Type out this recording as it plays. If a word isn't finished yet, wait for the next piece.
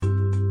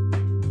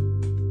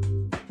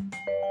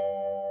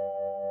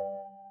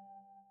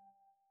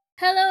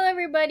Hello,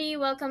 everybody.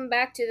 Welcome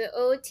back to the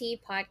OT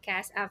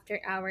podcast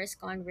After Hours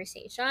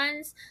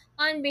Conversations.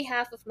 On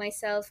behalf of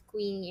myself,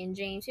 Queenie, and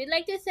James, we'd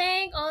like to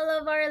thank all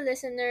of our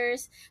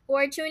listeners who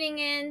are tuning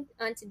in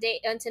on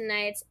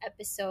tonight's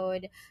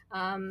episode.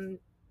 Um,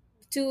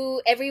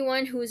 to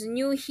everyone who's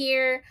new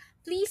here,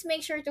 please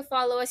make sure to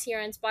follow us here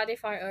on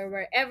Spotify or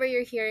wherever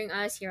you're hearing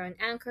us here on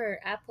Anchor or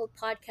Apple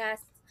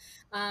Podcasts.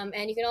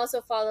 And you can also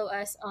follow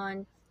us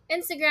on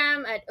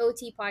Instagram at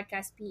OT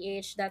Podcast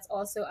PH. That's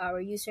also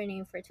our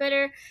username for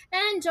Twitter.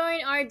 And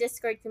join our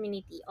Discord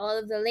community. All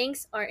of the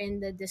links are in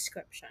the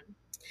description.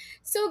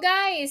 So,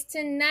 guys,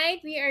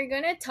 tonight we are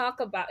gonna talk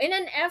about, in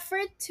an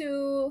effort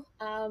to,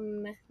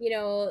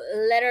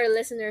 let our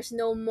listeners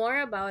know more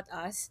about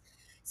us.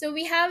 So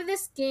we have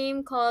this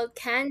game called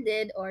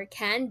Candid or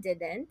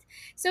Candident.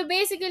 So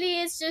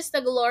basically, it's just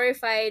a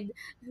glorified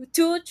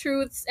two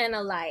truths and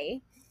a lie.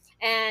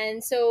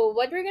 And so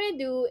what we're gonna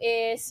do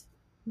is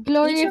each of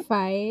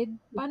Glorified?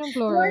 Paano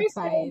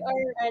glorified glorified?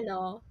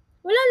 or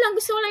wala lang,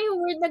 gusto ko lang yung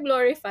word na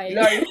glorified.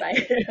 Glorify.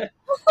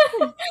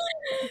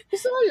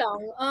 Gusto ko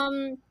lang.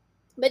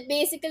 But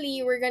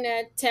basically, we're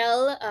gonna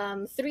tell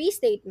three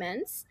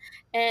statements,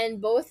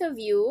 and both of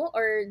you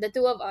or the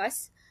two of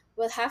us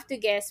will have to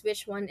guess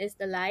which one is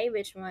the lie,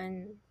 which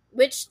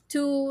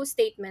two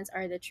statements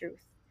are the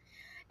truth.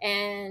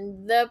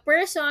 And the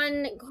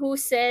person who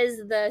says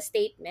the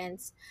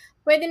statements,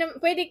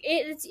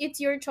 it's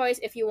your choice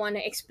if you want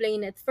to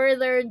explain it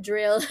further,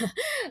 drill,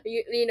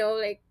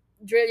 like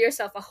drill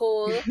yourself a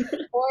hole,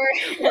 or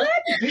What?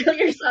 Drill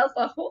yourself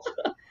a hole?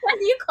 what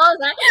do you call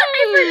that?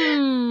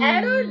 I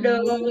don't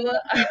know.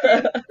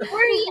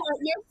 Bury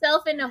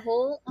yourself in a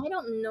hole. I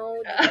don't know.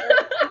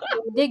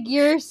 Dig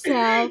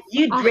yourself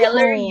You a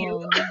driller, you.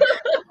 hole.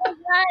 Oh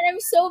God, I'm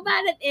so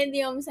bad at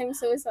idioms. I'm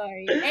so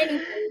sorry. Anyway,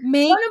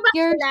 Make paano ba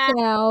sila?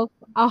 yourself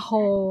a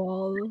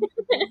hole.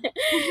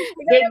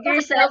 Paano Dig ba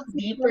yourself sila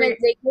deeper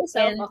dig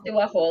yourself a into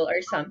hole? a hole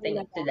or Okay na something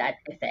ba? to that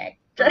effect.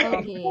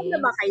 Home na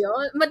Okay. ba kayo?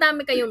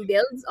 Madami kayong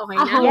builds? Okay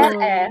A na? Yeah,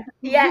 hole.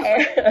 Yeah,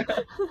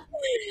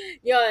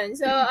 Yun.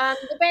 So,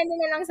 depende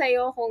na lang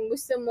sa'yo kung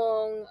gusto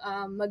mong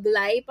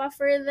mag-lie pa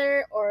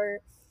further or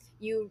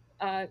you,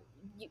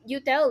 you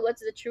tell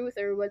what's the truth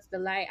or what's the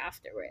lie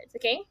afterwards.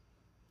 Okay?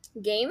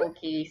 Game?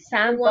 Okay, Who wants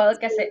sample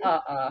kasi, to?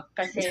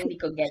 kasi hindi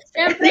ko gets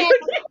eh. Siyempre,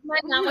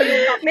 naman ako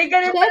yung May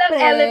ganun palang Syempre,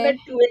 element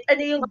to it.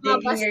 Ano yung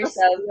digging makabastos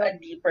yourself sa'yo. a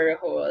deeper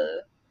hole?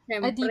 a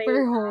Siyempre. deeper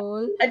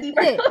hole. A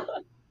deeper Hindi.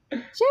 hole?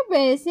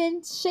 Syempre,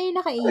 since siya yung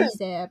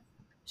nakaisip,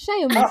 siya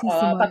yung Oo,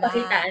 magsisimula.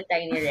 papakitaan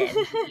tayo ni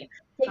Renzi.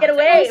 Take it Okay.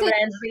 away, So,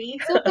 Renzi.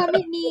 so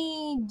kami ni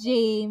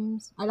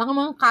James, alam ko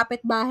mga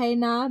kapitbahay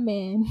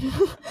namin.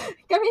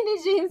 Kami ni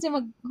James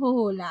yung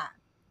maghuhula.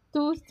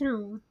 Two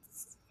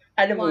truths.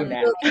 Ano One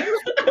muna?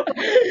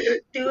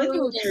 Two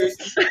Truths.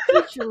 truths.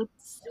 Two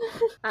truths.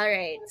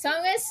 Alright. So,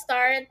 I'm gonna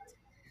start.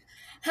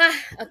 Ha!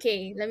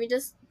 Okay. Let me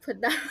just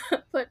put that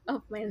put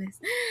off my list.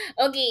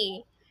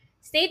 Okay.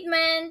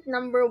 Statement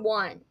number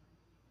 1.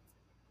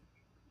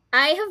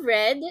 I have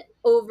read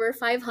over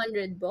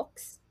 500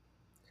 books.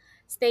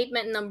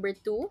 Statement number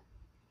 2.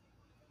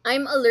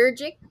 I'm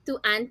allergic to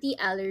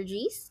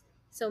anti-allergies.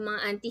 So,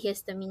 mga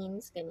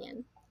antihistamines,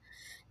 ganyan.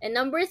 And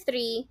number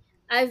 3,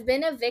 I've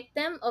been a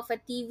victim of a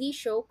TV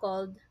show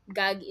called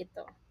Gag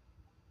Ito.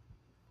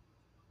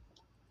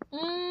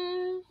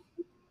 Mm,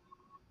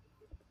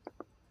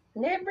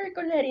 Never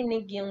ko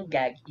narinig yung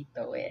gag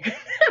ito eh.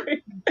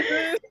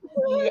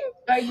 Or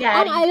ang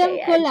yari alam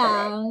kay ko Ansel.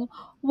 lang,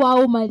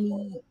 wow,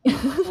 mali.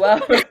 Wow.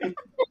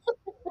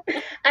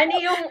 Ano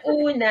yung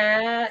una,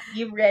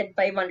 you've read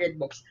 500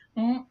 books?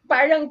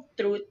 Parang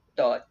truth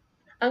to.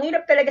 Ang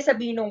hirap talaga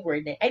sabihin ng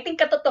word eh. I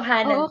think Oo,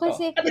 katotohanan to.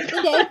 kasi,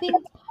 hindi,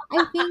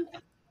 I think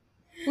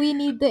we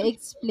need to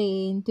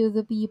explain to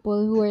the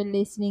people who are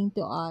listening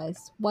to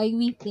us why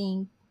we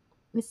think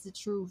it's the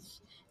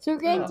truth. So,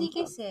 Renzi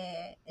kasi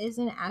is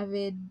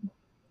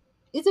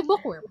a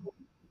bookworm.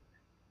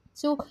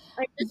 So,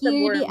 I'm just a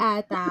yearly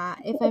worm.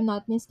 ata, if I'm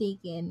not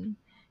mistaken,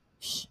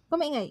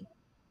 kumaingay.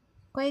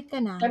 Quiet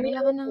ka na. Kami Wala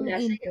ka yung ng una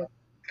sa'yo. input.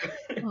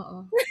 Oo.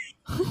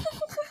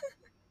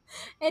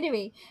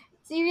 Anyway,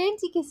 si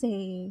Renzi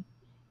kasi,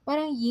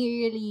 parang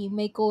yearly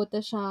may quota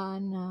siya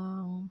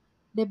ng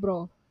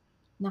libro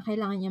na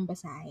kailangan niyang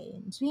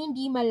basahin. So,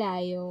 hindi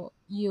malayo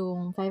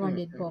yung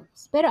 500 Mm-mm.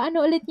 books. Pero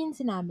ano ulit yung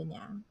sinabi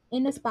niya?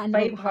 In a span of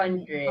how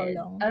 500.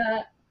 long?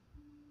 I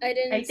I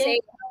didn't say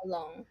think how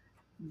long.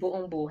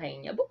 buong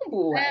buhay niya. Buong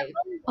buhay.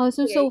 Oh,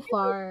 so Okay.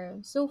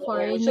 So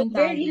far, Oo. yun So, yung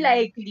very tally.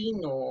 likely,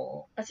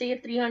 no? Kasi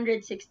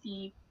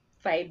 365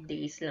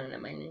 days lang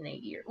naman in a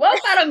year. Well,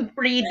 parang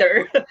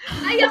reader.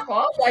 Ay,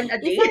 ako, one a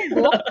day.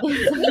 Isang book?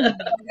 Isang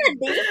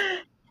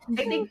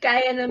I think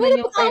kaya naman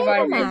Pero yung kaya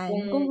 500 naman,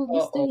 kung oo.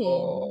 gugustuhin.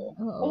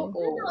 Oo. Oo.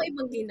 Ano ako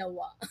ibang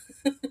ginawa?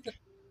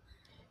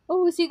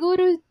 Oh,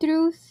 siguro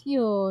truth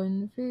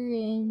yun,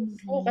 Ferenzi.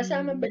 Oo,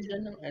 kasama ba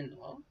dyan ng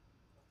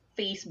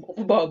Facebook,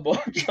 bobo.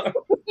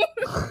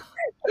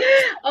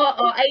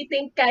 Oo, I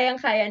think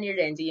kayang-kaya ni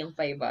Renzi yung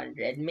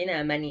 500.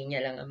 Minamani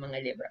niya lang ang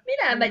mga libro.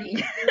 Minamani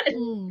niya.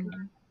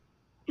 Mm.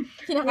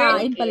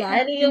 Kinakain Okay, pala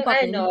ano yung yung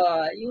papel.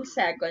 yung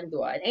second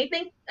one? I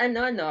think,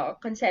 no,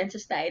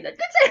 consensus tayo doon.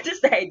 Consensus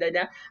tayo doon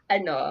na,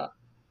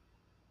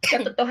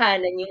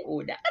 katotohanan yung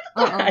una.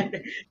 Oo.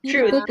 Katotohanan. Hindi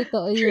Truth. to Yeah.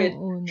 totoo yung Truth.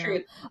 una.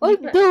 Truth. Di ba?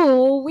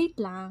 Although, wait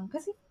lang.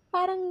 Kasi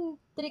parang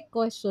trick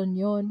question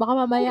yun. Baka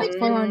mamaya Mm.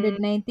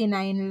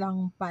 499 lang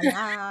pala.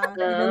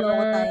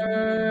 Niloloko tayo ni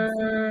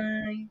Renzi.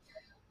 Ay,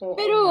 oo nga.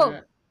 Pero,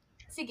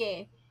 sige.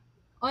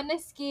 On a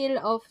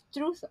scale of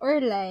truth or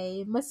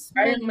lie, mas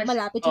Parang mas,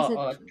 malapit siya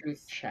sa truth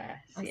truth. siya,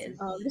 O, sis.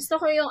 sige. Gusto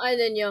ko yung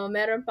nyo,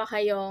 meron pa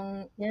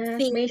kayong Yes,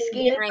 may thinking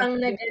scale behind pang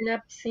it.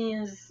 naganap,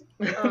 sis.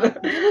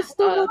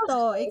 Ginusto mo Ah,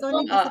 to. Ikaw So,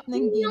 nag-isip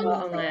ng game na oo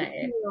to. nga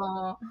eh.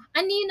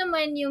 ano yun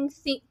naman yung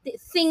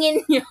singin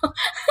nyo?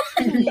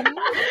 Tingin?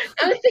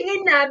 Ang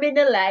tingin namin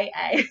na lie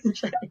ay,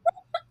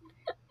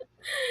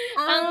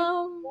 ang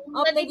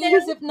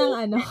natitirang Nag-iisip ng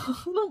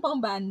ng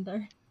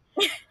pang-bander.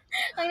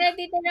 ang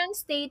natitirang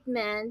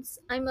statements,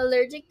 I'm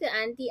allergic to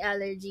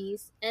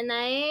anti-allergies and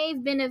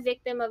I've been a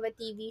victim of a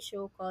TV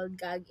show called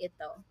Gag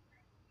Ito.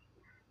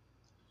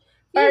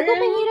 Feel ko parang,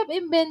 mahirap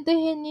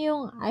imbentohin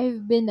yung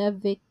I've been a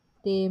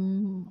victim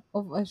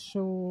of a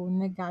show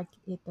na gag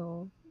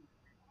ito.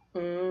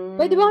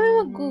 Pwede ba kami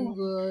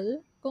mag-Google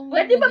kung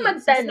pwede ba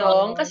nag-exist ba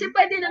magtanong? yun? Kasi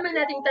pwede naman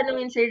nating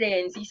tanungin si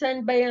Renzi,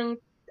 saan ba yung,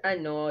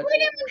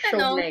 Pwede mong show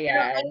tanong, na pero I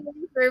yan? will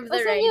reserve O the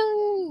saan right.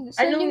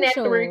 Anong yung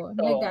network show to?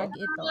 na gag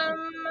ito?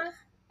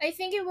 I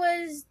think it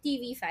was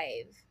TV5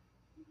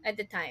 at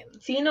the time.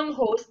 Sinong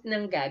host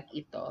ng gag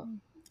ito?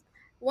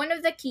 One of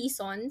the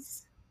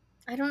Keysons.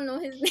 I don't know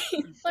his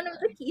name. One of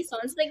the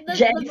Keysons. Like the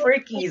Jennifer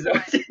Kizon.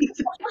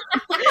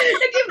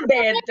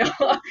 Nag-invento.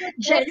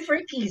 Jennifer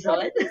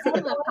Kizon?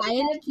 Sino?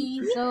 Kyle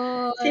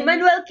Kizon. Si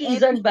Manuel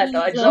Kizon Epi ba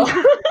to? Kizon.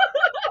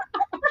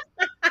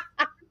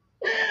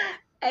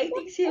 I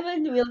think si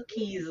Manuel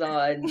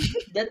Kizon,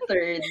 the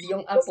third,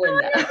 yung apo one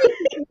na. of the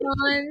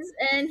Keysons,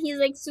 and he's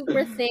like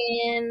super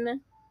thin.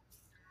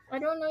 I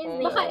don't know his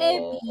name. Baka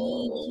Epi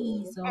Oh.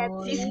 Kizon.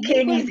 Si Hindi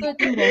Skinny, kultot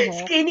yung buhok.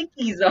 Skinny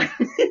Kizon.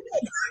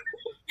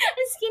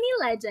 Skinny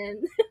legend.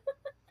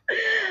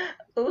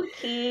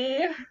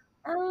 Okay.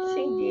 Um,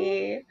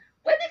 Sige.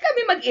 Pwede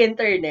kami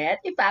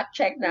mag-internet? I-fact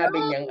check namin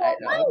yung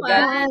bawal.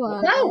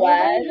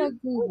 Bawal? Oo,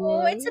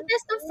 mag-Google. it's a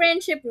test of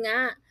friendship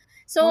nga.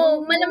 So,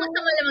 malamang na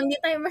malamang, di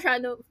tayo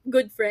masyado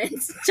good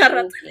friends.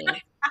 Charot. Okay.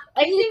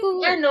 I think,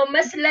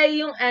 mas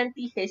lay yung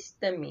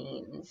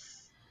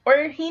antihistamines.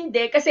 Or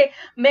hindi, kasi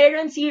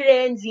meron si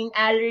Renzing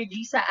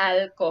allergy sa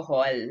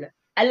alcohol.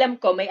 Alam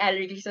ko, may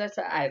allergy sa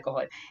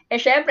alcohol. Eh,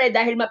 syempre,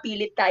 dahil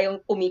mapilit tayong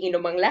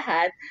umiinom ang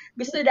lahat,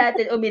 gusto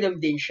natin uminom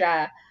din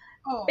siya.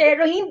 Oh.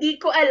 Pero hindi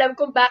ko alam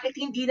kung bakit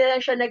hindi na lang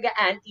siya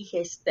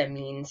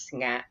nag-antihistamines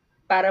nga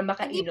para Hindi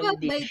makainom ba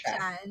din by siya.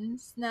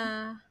 chance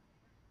na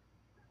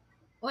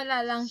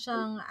wala lang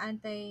siyang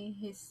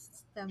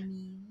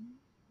antihistamine?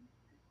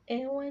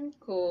 Ewan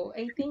ko.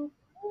 I think,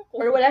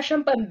 or wala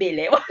siyang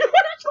pambili. Wala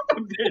siyang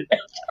pambili.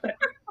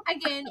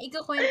 Again,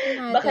 ikukwento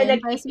natin. Baka para sa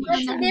nag-iisa.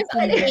 That's a mga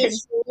different listeners.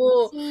 issue.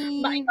 Si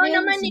Ikaw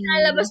naman, Renzi.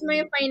 nilalabas mo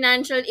yung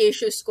financial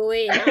issues ko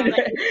eh.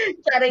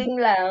 Charing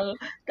lang.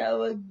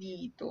 Tawag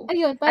dito.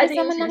 Ayun, para Ano sa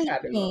yung mga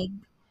sinasabi mo? nakikinig,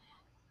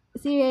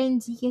 si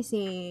Renzi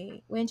kasi,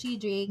 when she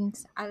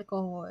drinks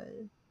alcohol,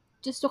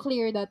 just to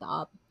clear that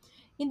up,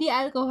 hindi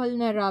alcohol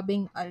na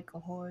rubbing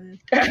alcohol.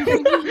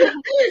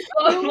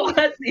 Oh,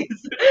 sis.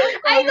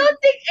 I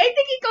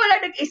think ikaw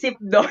lang nag-isip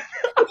doon.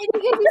 Hindi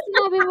kasi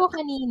sinabi mo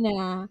kanina,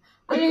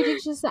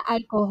 allergic siya sa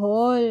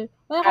alcohol.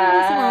 Wala ka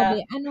naman sinabi,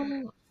 anong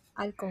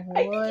alcohol?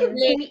 I think yung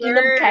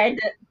iniinom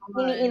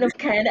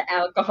kind of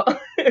alcohol.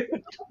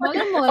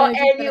 Malay mo, Oh, allergic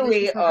talaga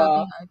anyway, siya sa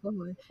rubbing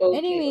alcohol. Okay,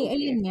 Anyway, okay.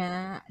 ayun nga,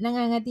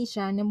 nangangati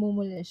siya,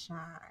 namumula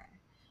siya.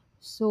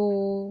 So,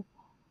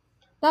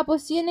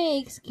 tapos yun na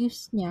yung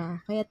excuse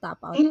niya, kaya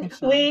top out na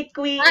siya. Wait,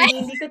 Queen,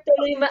 hindi ko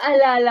tuloy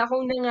maalala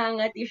kung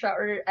nangangati siya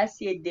or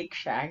acidic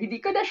siya. Hindi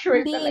ko na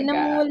sure Hindi, talaga.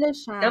 namumula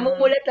siya.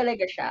 Namumula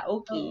talaga siya.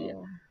 Okay.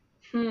 Oo.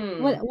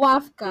 Hmm.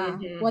 Waf ka.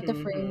 What a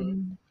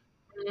friend.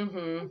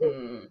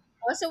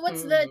 So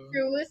what's the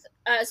truth?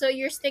 So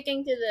you're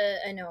sticking to the,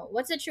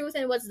 what's the truth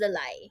and what's the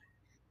lie?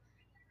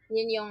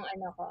 Yun yung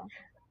ko.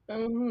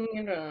 Ang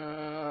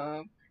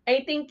hirap.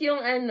 I think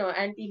yung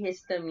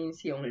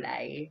antihistamines yung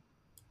lie.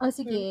 Oh,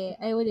 sige.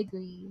 I would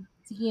agree.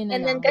 Sige, yun na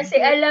And then, lang. Kasi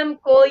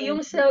alam ko, yung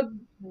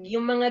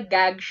mga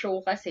gag show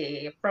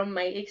kasi, from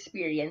my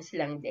experience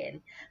lang din,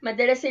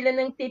 madalas sila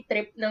nang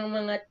titrip ng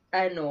mga,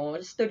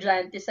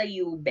 estudyante sa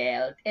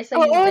U-Belt. Eh,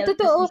 sa U-Belt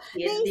totoo.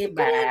 kasi, Naisip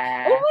ko diba?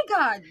 rin. Oh my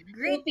God.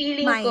 Great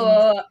feeling minds. ko,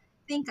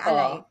 Think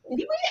alive.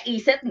 Hindi mo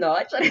naisip, no?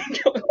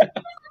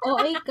 Oo,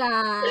 ka.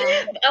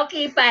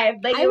 Okay, fine.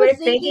 But I you were was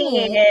thinking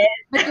thinking it. it.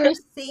 But you're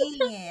saying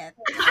it.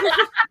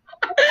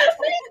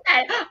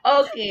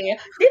 Okay.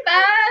 Di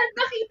ba?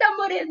 Nakita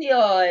mo rin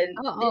yun.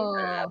 Oo.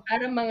 Diba?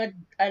 Para mga,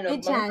 May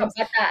mga chance.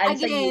 kabataan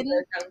sa Again,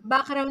 U-Belt.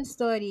 background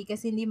story,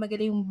 kasi hindi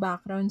magaling yung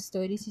background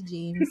story si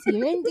James. Si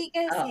Renzi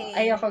kasi,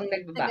 Ayokong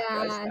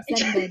nag-background taga story.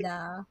 San Beda,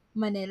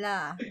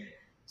 Manila.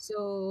 So,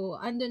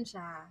 andun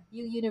siya,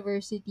 yung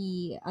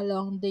university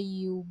along the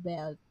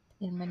U-Belt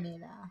in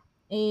Manila.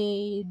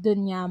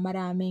 dun nga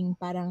maraming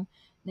parang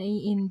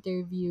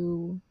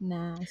nai-interview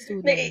na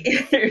students.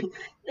 Na-i-interview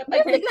na Hindi,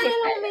 'pag bigla na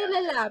lang may nagsihanap.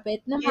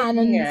 lalapit na Yun man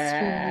on the nga.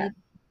 street.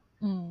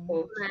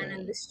 Man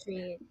on the Okay.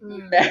 street.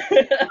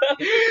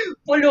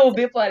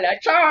 Pulubi pala,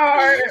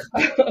 char!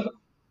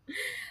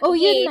 Oh,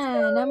 yun Okay,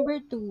 na, number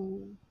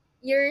 2.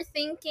 you're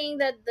thinking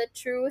that the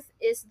truth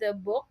is the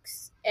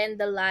books and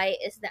the lie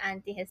is the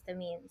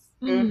antihistamines.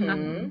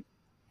 Mhm.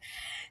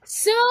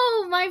 So,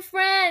 my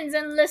friends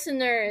and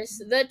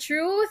listeners, the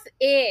truth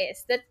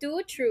is the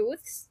two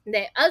truths.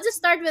 I'll just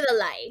start with a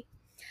lie.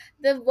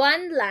 The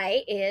one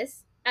lie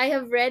is I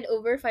have read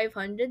over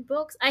 500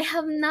 books. I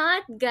have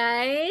not,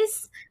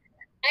 guys.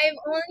 I've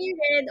only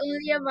read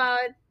only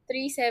about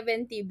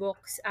 370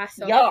 books as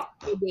of Yuck!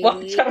 Wow,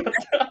 today. charot.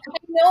 I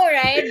know,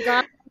 right?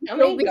 God, I'm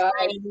Oh so my God,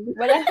 behind.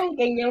 wala kang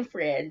ganyang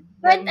friend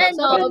na But Sobrang ano, but,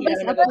 magbati lang but,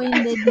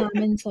 disappointed nababasa.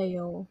 namin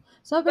sa'yo. but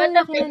Sobrang the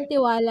laki ng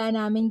tiwala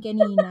namin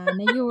kanina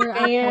na you were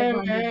at Kaya nga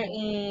 500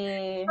 books.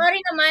 eh. sorry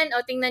naman,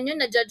 tingnan nyo,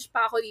 na-judge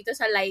pa ako dito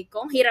sa lie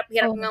ko. Ang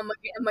hirap-hirap Oh, nga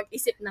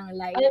mag-isip ng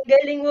lie. Ang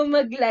galing mo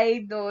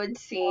mag-lie doon,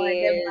 Oh,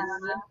 diba? sis.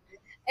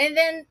 And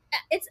then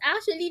it's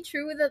actually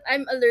true that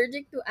I'm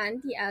allergic to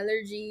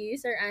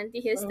anti-allergies or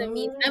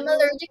antihistamines. I'm Oh.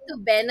 allergic to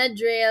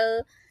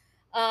Benadryl,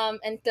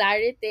 and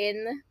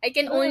Claritin. I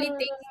can only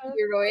take Ah.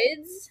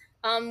 steroids.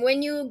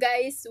 When you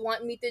guys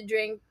want me to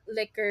drink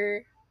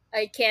liquor,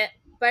 I can't.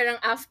 Parang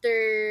after,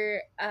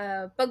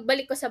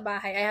 pagbalik ko sa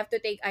bahay, I have to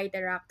take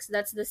Iterax.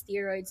 That's the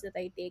steroids that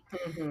I take.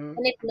 Mhm.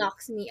 And it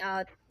knocks me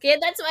out. Kaya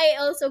that's why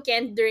I also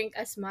can't drink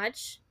as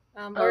much.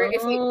 Or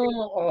if I drink,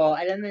 Oh, oh,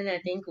 alam na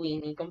natin,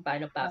 Queenie, kung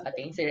paano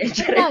papatayin si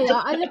Richard.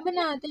 Daya, alam ba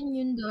natin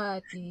yun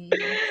dati?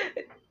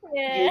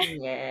 yeah. Yun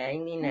nga,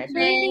 hindi And So,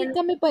 natin. hindi then,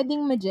 kami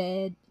pwedeng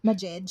ma-judge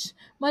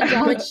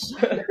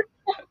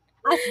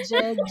as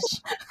judge.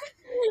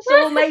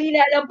 So,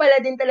 mahina lang pala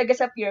din talaga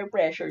sa peer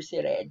pressure si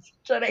Reds.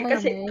 Tsare,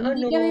 kasi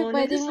Hindi kami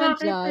pwedeng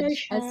nagsasacrifice ma-judge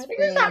siya. as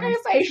friends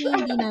Nagsasacrifice kasi siya.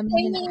 hindi namin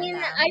I yun mean,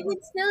 alam. I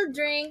would still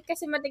drink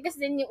kasi matigas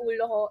din yung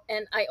ulo ko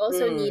and I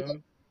also need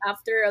it Mm.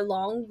 after a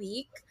long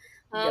week.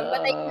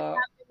 But I just Yeah.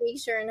 have to make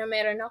sure na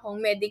meron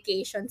akong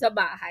medication sa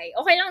bahay.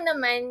 Okay lang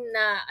naman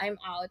na I'm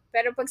out.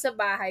 Pero pag sa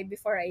bahay,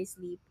 before I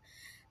sleep,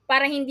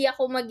 para hindi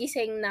ako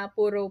magising na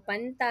puro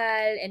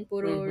pantal and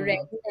puro Mhm.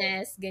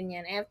 redness,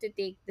 ganyan. I have to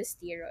take the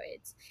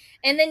steroids.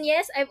 And then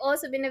yes, I've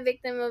also been a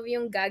victim of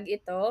yung gag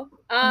ito.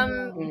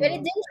 But it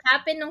Mm. didn't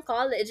happen nung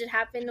college. It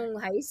happened nung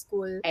high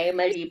school. Ay,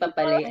 mali pa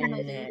pala yung Ay, ano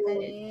mali pa natin.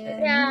 rin.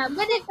 Yeah,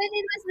 but it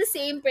was the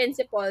same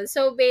principle.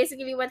 So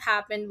basically what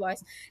happened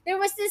was there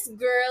was this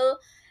girl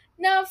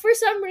na for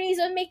some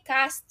reason may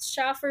cast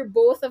siya for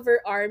both of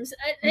her arms.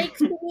 Like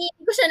to me,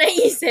 hindi ko siya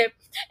naisip.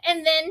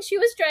 And then she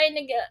was trying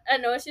to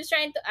she was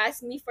trying to ask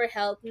me for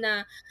help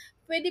na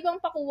pwede bang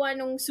pakuha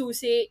nung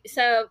susi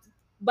sa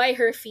by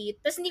her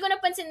feet. Tapos hindi ko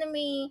napansin na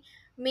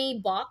may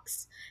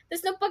box. Tapos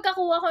nung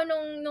pagkakuha ko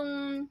nung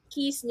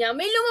keys niya,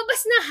 may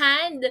lumabas na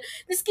hand.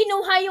 Tapos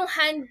kinuha yung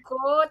hand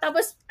ko.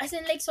 Tapos, as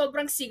in like,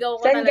 sobrang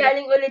sigaw ko Saan talaga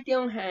galing ulit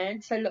yung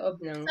hand? Sa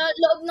loob ng... sa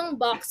loob ng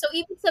box. So,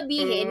 ibig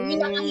sabihin, may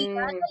nakakita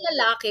Mm. na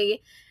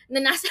lalaki na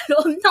nasa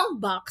loob ng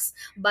box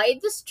by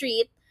the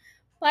street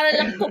para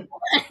lang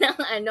kumuha ng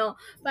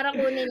para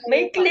kunin niya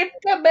May yung clip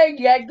ka ba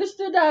yan?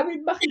 Gusto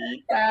namin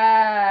makita.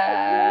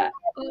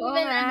 Oo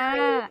even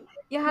nga.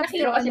 You have to,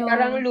 Pero kasi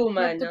parang you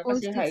luma have to na kasi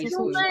post it high sa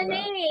school human social.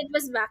 pa. It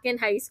was back in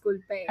high school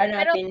pa eh. Pero,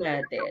 Hanapin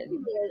natin.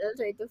 I'll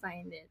try to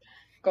find it.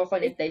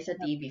 Ko-connect It's, tayo sa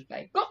TV5.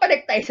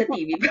 Ko-connect tayo sa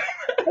TV5.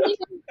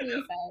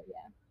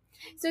 yeah.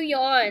 So,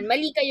 yon.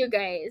 Mali kayo,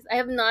 guys.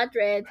 I have not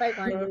read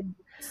 500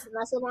 books.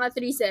 Nasa mga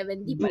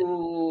 370 pa.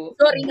 Boo.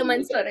 Sorry Boo,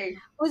 naman sa sorry.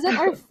 Was that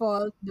our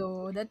fault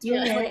though?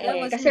 Yun nga That eh.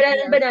 wasn't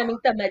Kasalanan your ba naming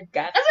tamad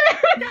ka?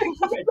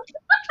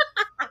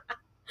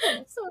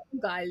 So,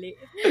 gali.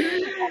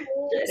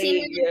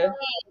 Sino Charig. na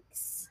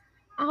next?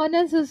 Ako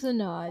na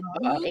susunod.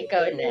 Oo,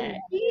 ikaw na.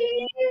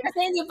 Kasi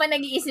hindi pa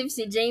nag-iisip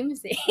si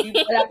James eh.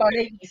 Wala pa ako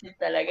naisip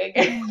talaga.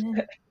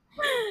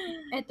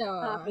 Ito,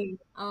 Okay.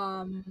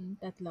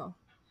 tatlo.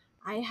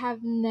 I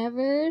have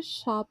never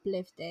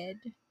shoplifted.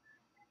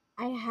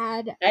 I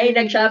had a Ay,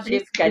 religious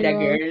nag-shoplift ka na,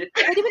 girl. girl.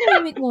 Pwede ba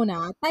namimik muna?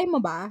 Time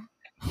mo ba?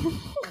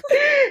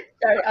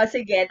 Sorry. O,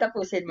 sige,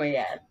 tapusin mo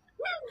yan.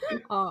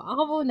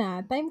 Ako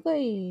muna. Time ko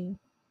eh.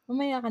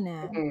 Mamaya ka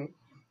na. Mm.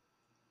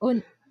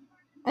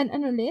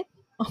 Ano ulit?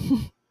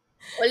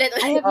 Ulit.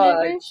 I have Oh,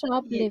 never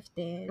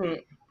shoplifted.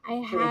 mm, I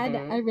had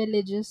mhm. a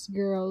religious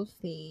girl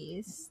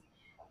face.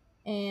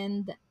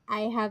 And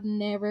I have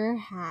never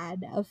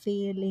had a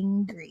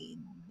failing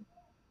grade.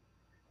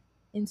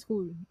 In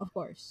school, of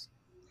course.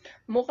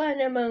 Mukha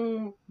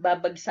namang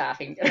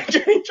babagsakin ka.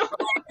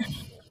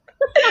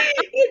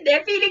 Hindi,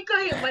 feeling ko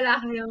yung wala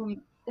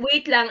kang...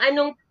 Wait lang,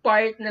 anong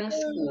part ng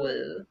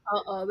school?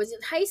 Was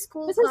it high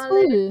school, Basta college?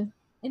 school.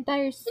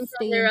 Entire In stay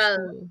in general.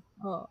 school.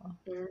 Oo.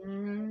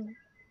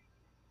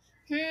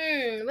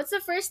 What's the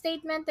first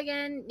statement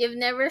again? You've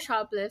never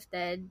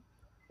shoplifted,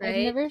 I've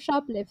right? never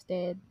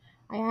shoplifted.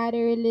 I had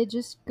a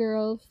religious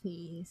girl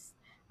face.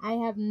 I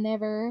have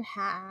never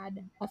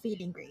had a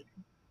failing grade.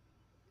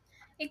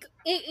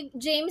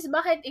 James,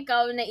 bakit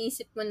ikaw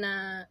naisip mo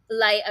na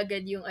lie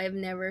agad yung I've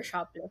never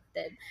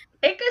shoplifted?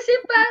 Kasi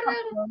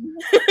parang,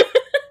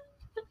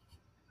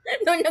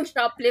 Nung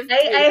nag-shoplift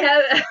I kayo.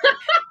 have,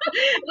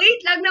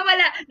 wait lang,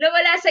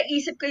 nawala sa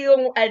isip ko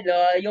yung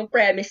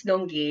premise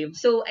ng game.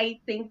 So,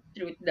 I think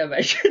truth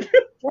naman siya.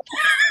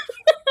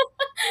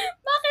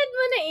 Bakit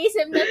mo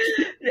naisip na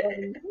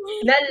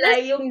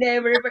Na-lie yung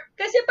never,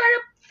 kasi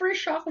parang for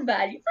shock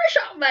value,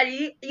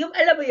 yung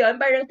alam mo yun,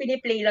 parang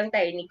piniplay lang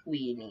tayo ni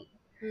Queenie.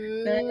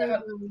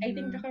 I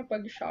think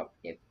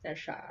nakapag-shoplift na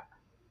siya.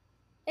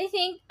 I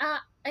think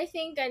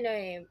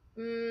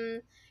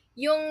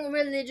yung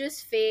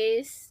religious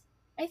phase,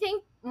 I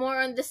think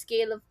more on the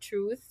scale of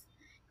truth.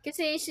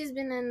 Kasi she's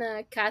been in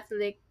a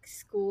Catholic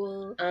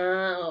school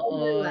all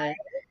her Oo. life.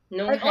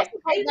 Nung I've also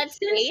had that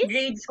since phase.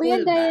 grade O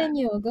yan, school daya ba?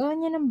 nyo. Gawan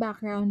nyo ng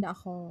background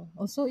ako.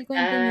 O, so,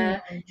 ikwento nyo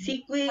yun.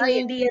 Si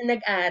Queenie hindi yan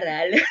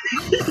nag-aral.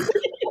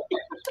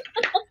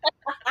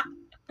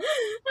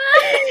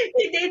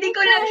 Hindi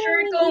ko lang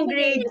sure kung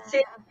grade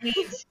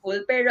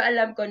school, pero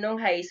alam ko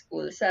nung high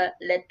school sa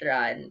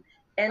Letran.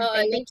 And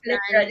I think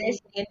Letran is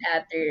named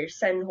after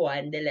San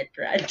Juan de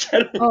Letran.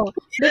 Oh,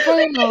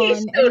 before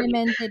nun,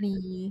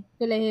 elementary,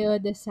 Colegio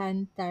de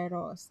Santa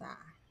Rosa.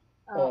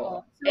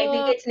 Oh, I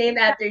think it's named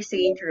after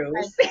St.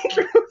 Rose.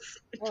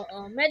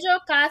 Oo.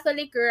 Medyo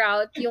Catholic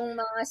route yung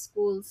mga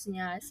schools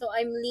niya. So,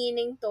 I'm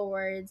leaning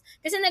towards,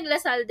 kasi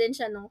naglasal din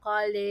siya nung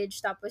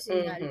college, tapos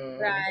yung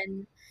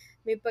Letran,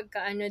 may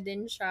pagka-ano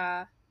din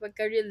siya,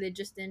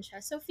 pagka-religious din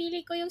siya. So,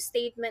 feeling ko yung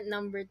statement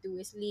number 2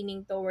 is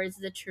leaning towards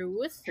the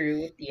truth.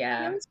 Truth,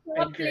 yeah. Yung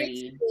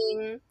Agreed.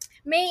 shoplifting,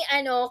 may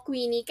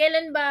Queenie,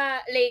 kailan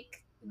ba, like,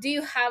 do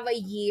you have a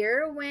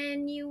year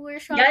when you were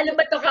shoplifting? Gano'n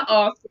ba to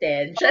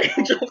ka-often?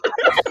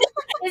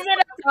 Is it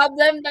a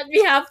problem that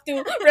we have to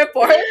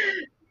report?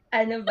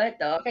 Ano ba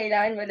to?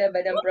 Kailangan mo na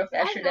ba ng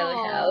professional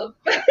help?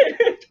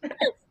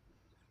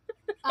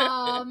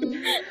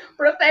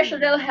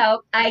 Professional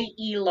help,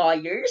 i.e.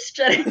 lawyers?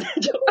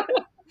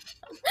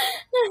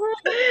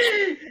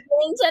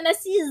 Ngayon siya na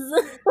sis.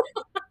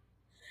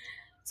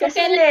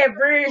 Kasi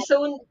never.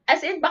 So,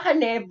 as in, baka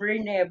never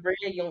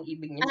yung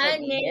ibig niya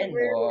sabihin,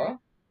 never. no?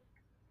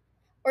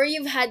 Or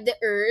you've had the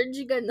urge,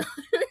 gano'n.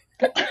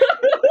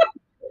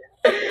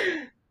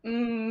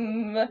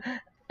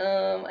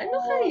 Ano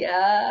kaya?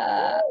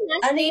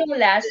 Ano yung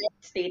last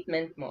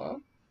statement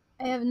mo?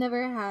 I have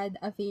never had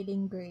a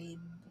failing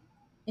grade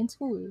in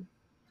school.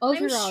 All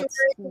I'm throughout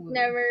sure school.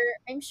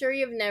 I'm sure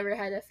you've never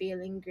had a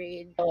failing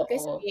grade. Oo.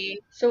 Kasi,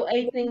 So,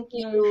 I think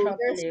yung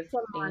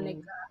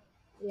shoplifting.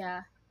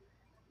 Yeah.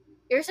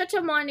 You're such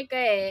a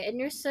Monica and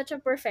you're such a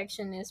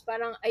perfectionist.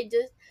 Parang I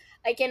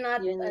cannot,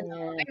 I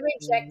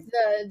reject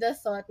the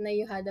thought na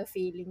you had a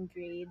failing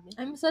grade.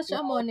 I'm such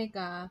a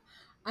Monica.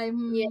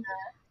 I'm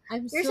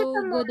You're so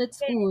good at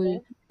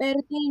school.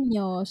 Pero tingin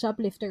nyo,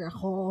 shoplifter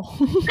ako.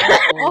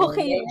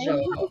 Okay.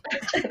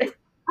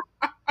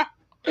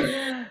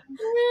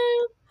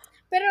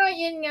 Pero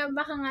yun nga,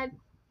 baka nga,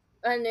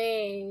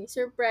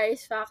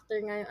 surprise factor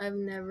nga yung I've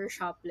never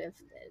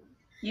shoplifted.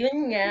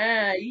 Yun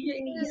nga. Yun yung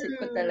iniisip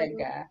ko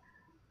talaga.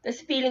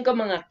 Tapos feeling ko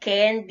mga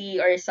candy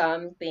or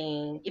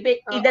something.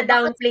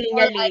 Ida-downplay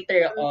niya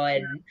later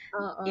on.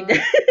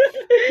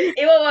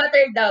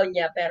 Iwa-water down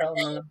niya, pero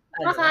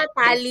mga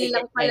tali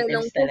lang pala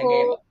ng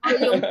buho. O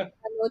yung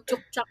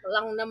chuk-chak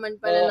lang naman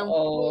pala ng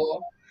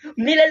buho.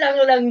 Nilalang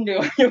lang nyo.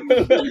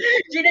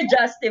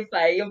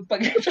 Gina-justify yung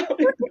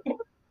pag-shopping mo.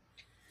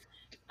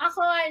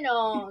 Ako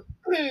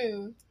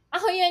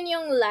ako yun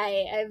yung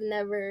lie. I've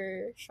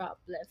never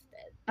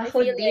shoplifted.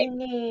 Ako din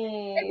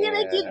I feel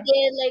like you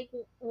did like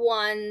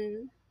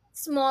one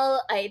small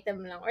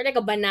item lang. Or like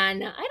a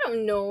banana. I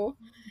don't know.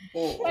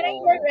 Parang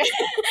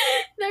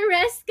the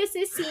rest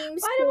kasi seems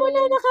Paano mo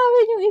na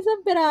nakawin yung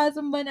isang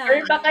pirasong banana?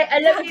 Or baka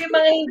alam mo yung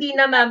mga hindi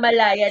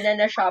namamalaya na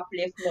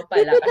na-shoplift mo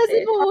pala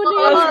kasi.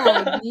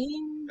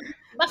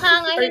 Baka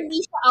nga hindi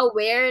siya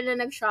aware na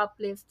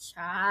nag-shoplift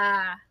siya.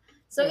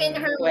 So in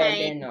her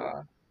mind.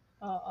 No?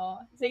 Oo.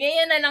 Sige,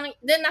 yun na lang.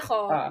 Dun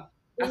ako.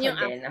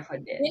 Ako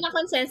din. Yun ang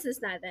consensus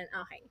natin.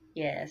 Okay.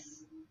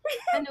 Yes.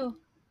 Ano?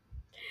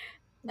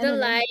 The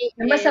lie is...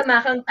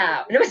 Masama kang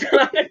tao.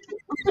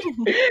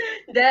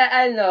 The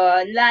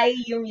lie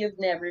yung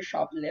you've never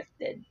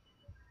shoplifted.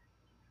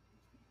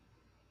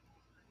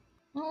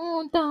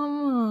 Oo,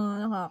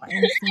 tama.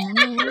 Nakakainis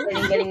naman.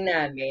 Galing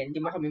namin. Hindi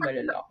mo kami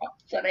maloloko.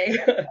 Sorry.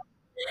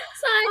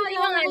 Saan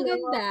yung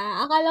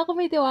maganda? Akala ko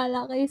may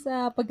tiwala kayo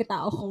sa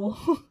pagkatao ko.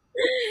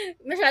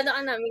 Masyado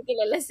ka namin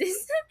kilala,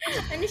 sis.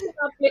 Ano siya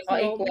topic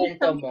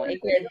mo?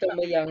 Ikwento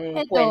mo yung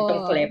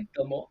kwentong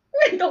klepto mo.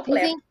 Kwentong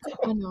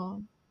klepto.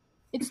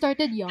 It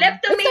started young.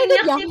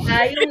 Kleptomaniac diba?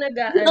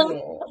 Yung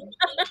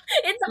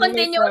It's a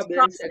continuous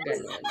process.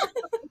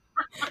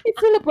 It's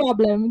still a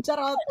problem.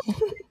 Charot.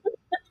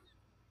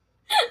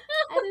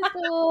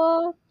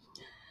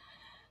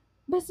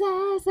 Basta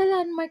sa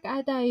landmark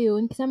ata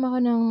yun. Kasama ko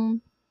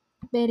ng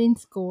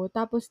parents ko.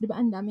 Tapos, di ba,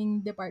 ang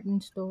daming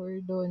department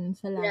store doon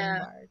sa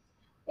landmark.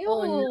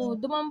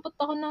 Dumampot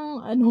ako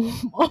ng,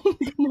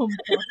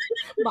 dumampot.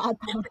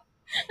 Bata.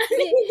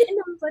 Ano yung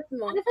dinampot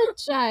mo? As a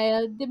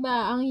child, 'di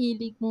ba, ang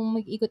hilig mong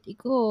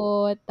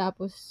mag-ikot-ikot,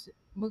 tapos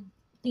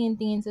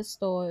magtingin-tingin sa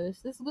stalls.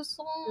 Tapos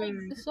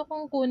Mm. gusto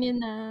kong kunin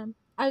na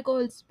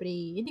alcohol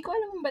spray. Hindi ko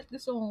alam kung ba't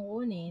gusto kong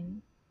kunin.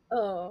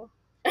 Oo.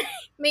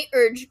 May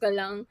urge ka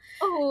lang.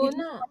 Oo, Hindi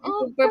na, ka to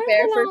parang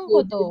prepare for kailangan ko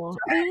 'to.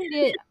 COVID.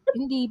 Ay,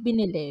 hindi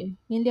binili.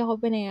 Hindi ako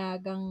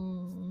pinayagang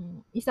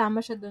isama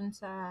siya dun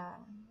sa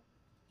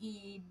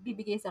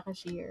ibibigay sa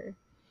cashier.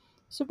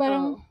 So,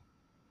 parang Oo.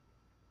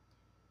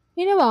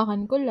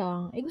 hinawakan ko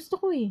lang. Eh, gusto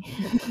ko eh.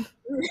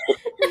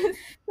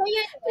 So,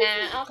 yun nga.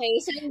 Okay.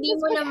 So, hindi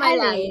Tapos mo na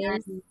malayan.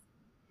 pag-alis,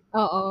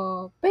 oo,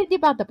 pero di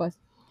pa tapos.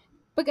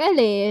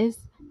 Pag-alis,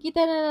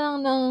 kita na lang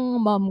ng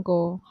mom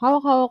ko,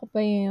 hawak-hawak ko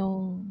pa yung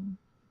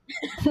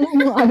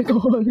yung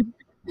alcohol.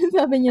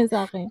 Sabi niya sa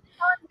akin,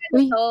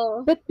 "Uy,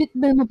 Ganito. ba't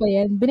bitbit mo pa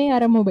yan?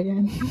 Binayaran mo ba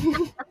yan?"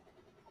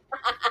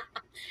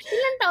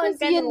 Ilang taon Tapos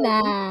ka yun na.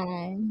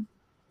 noon?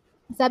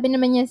 Sabi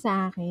naman niya sa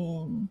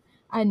akin,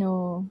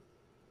 ano,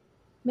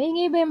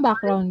 maingay ba yung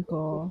background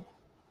ko?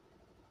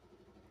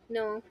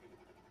 No.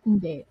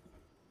 Hindi.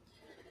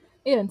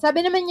 Ayun,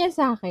 sabi naman niya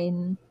sa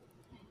akin,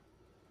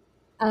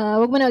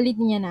 wag mo na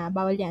ulitin yan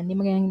bawal yan, di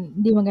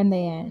maganda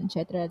yan,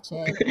 etc.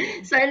 etc.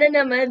 Sana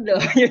naman, no?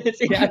 Yun ang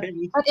sinabi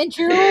ni But in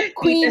true tita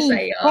Queenie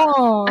sa'yo.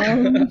 form,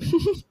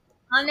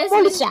 umulit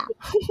Honestly, siya.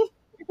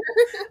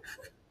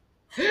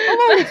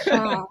 Umulit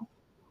siya.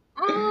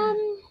 Um,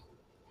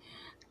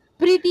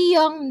 pretty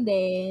young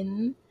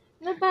din.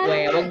 Na Weh,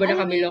 parang, wag mo na alam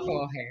mo kami yung,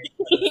 lokohin.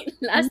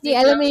 last hindi, week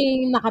alam lang. mo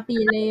yung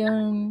nakapila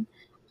yung,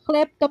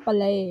 klepto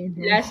pala eh, no?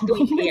 Last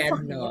week yan,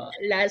 Masakit. no?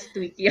 Last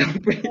week yung Last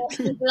pretty.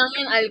 week lang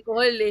yung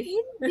alcohol eh.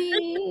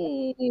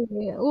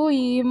 Hindi. Uy,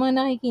 yung mga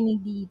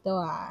nakikinig dito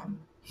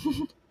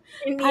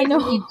Hindi Ano,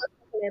 ito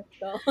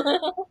klepto.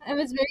 I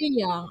was very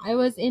young. I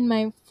was in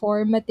my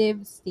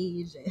formative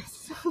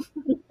stages.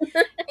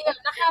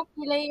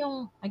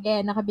 Ayun,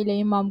 nakabila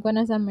yung mom ko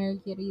na sa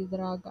Mercury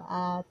Drug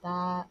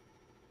ata.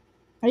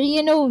 Or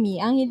you know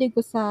me, ang hilig ko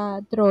sa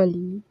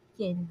trolley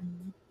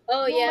candy.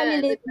 Oh Yung yeah, the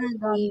maliliit na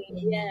gummy turkey.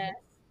 candy. Yeah.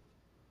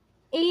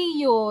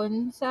 Yun,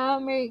 sa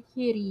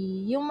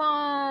Mercury, yung mga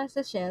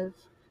sa shelf,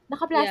 Yeah.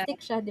 naka-plastic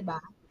siya, di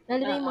ba?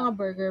 Lalo na yung Uh-uh. mga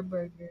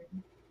burger.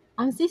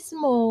 Ang sis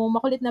mo,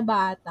 makulit na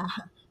bata,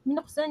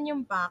 binuksan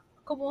yung pack,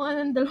 kumuha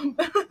ng 2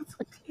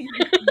 pirasong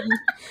candy.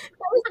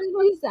 Tapos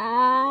yung isa.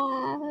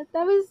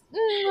 Tapos,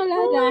 wala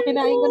Oh na. my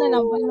Kinain ko na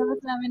lang God!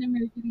 paglabas namin ng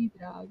Mercury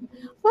Drug.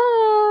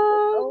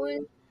 Fun! Oh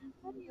no.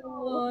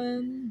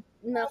 Ayun.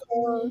 Nako.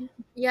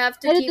 You have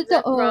to Pero keep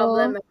that totoo,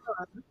 problem at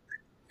home.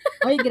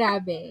 oy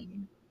grabe.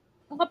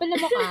 Ang kapal na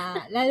mukha,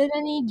 lalo na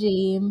ni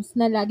James,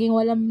 na laging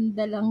walang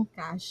dalang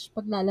cash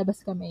pag lalabas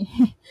kami.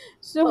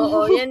 So,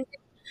 Oo, yan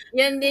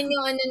din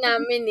yung ano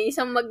namin eh,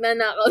 isang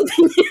magnanakaw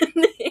din yan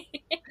eh.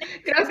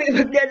 Grabe,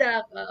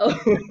 magnanakaw.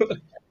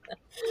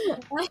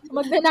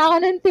 magdala ako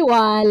ng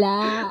tiwala.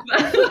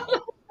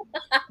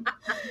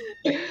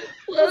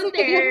 Well, Kasi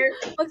biglang there.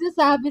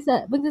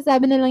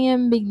 magsasabi na lang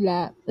yan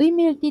bigla, "Uy,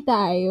 milk tea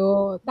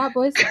tayo."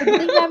 Tapos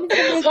pagdating namin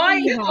sa milk Hoy!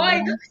 Hoy!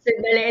 teahan,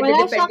 Sandali, wala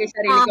ide-defend ko siyang yung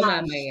sarili ko cash.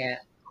 mamaya.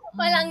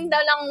 Walang Mm.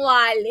 dalang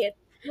wallet.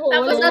 Oo,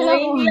 Tapos wala Oo, nasa,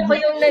 dalang hindi ako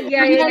yung bigla na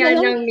nagyayaya lang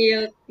ng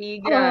milk tea.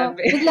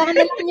 Grabe. bigla ka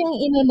na lang niyang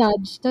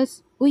ina-nudge ta's,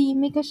 "Uy,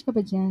 may cash ka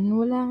ba diyan?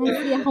 Wala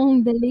kasi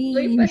akong dala, Uy,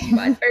 eh."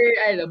 paspat.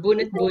 Or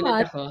bunot-bunot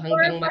What? ako or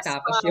hanggang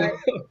matapos yung...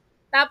 passport.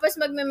 Tapos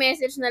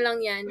magme-message na lang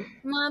yan,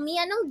 "Mommy,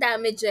 anong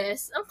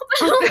damages?" Ang kapal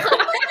ng mukha.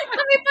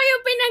 Kami pa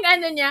yung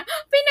pinag-ano niya,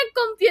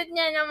 pinag-compute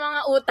niya ng mga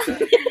utang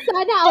niya.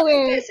 Sana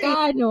aware Kasi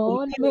ka,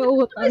 no, na may kasi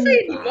utang hindi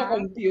ka.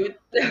 ma-compute.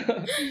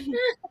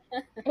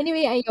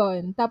 Anyway,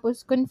 ayun.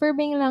 Tapos,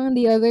 confirming lang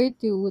the other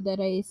two that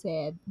I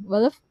said.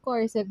 Well, of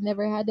course, I've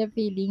never had a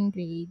failing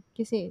grade.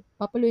 Kasi,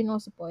 papaluin ako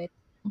sa poet.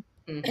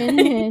 And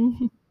then,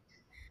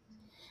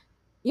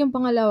 yung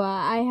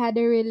pangalawa, I had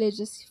a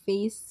religious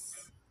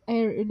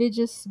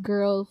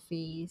girl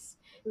face.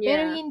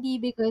 Pero Yeah. hindi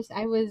because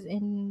I was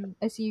in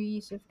a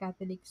series of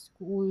Catholic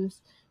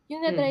schools.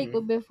 Yung na-try ko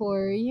Mhm.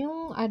 before,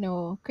 yung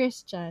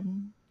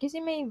Christian. Kasi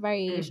may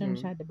variation Mhm.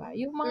 siya, diba?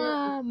 Yung Mm, mga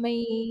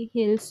may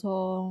hill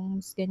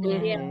songs, yeah.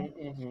 ganyan.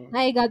 Mhm. Mhm.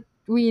 I got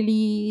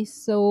really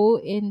so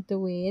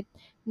into it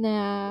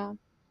na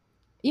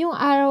yung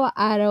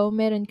araw-araw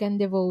meron kang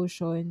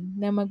devotion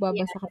na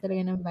magbabasa Yeah. ka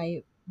talaga ng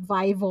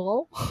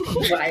Bible.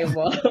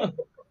 Bible.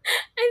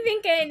 I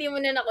think kaya hindi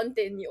mo na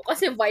na-continue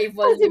kasi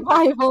Bible, Kasi di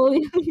ba? Bible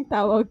yung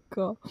tawag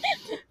ko.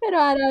 Pero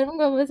araw-araw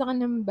magbabasa ka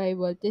ng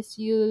Bible, tapos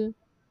you'll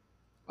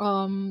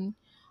um,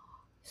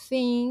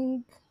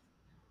 think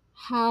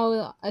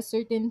how a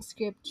certain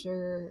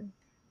scripture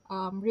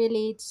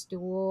relates to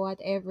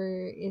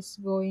whatever is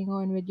going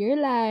on with your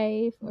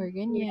life or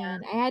Yeah. ganyan.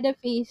 I had a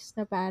phase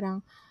na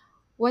parang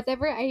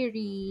whatever I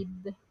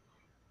read,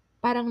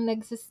 parang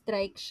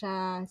nagsistrike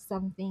siya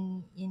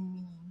something in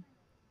me.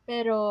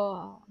 Pero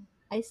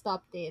I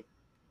stopped it.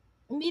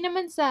 Hindi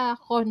naman sa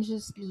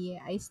consciously,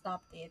 I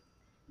stopped it.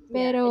 Yeah. It's,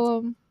 Pero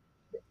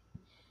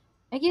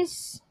I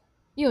guess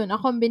yun, a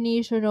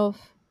combination of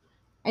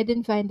I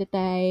didn't find the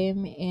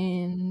time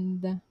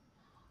and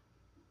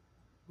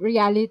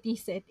reality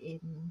set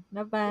in.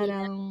 Na Yeah.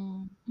 parang,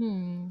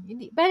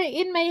 hindi, parang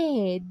in my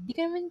head, di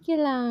ka naman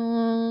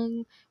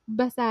kailangang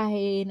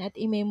basahin at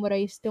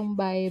i-memorize tong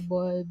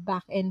Bible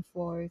back and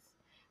forth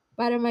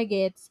para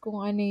magets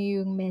kung ano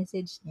yung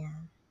message niya.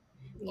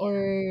 Or,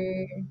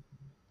 Yeah.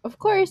 of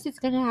course,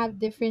 it's gonna have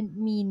different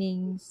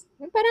meanings.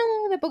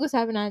 Parang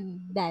napag-usapan na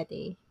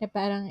dati, na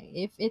parang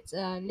if it's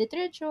a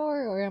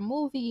literature or a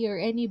movie or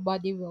any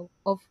body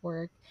of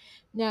work,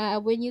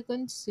 na when you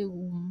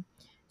consume,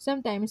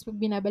 sometimes pag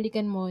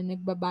binabalikan mo,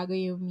 nagbabago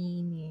yung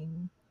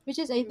meaning. Which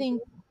is, I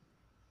think,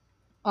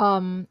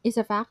 Mhm. is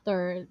a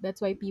factor. That's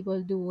why people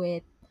do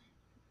it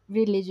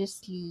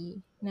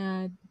religiously,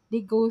 na they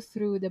go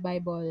through the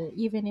Bible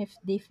even if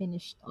they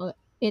finished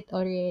it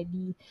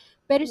already.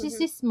 Pero si Mhm.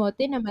 sis mo,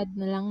 tinamad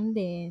na lang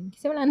din.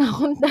 Kasi wala na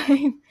akong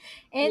time.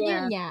 And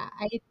yun Yeah.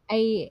 nga,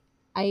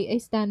 I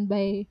stand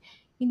by,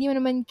 hindi mo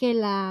naman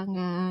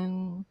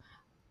kailangan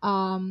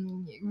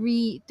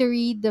to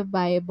read the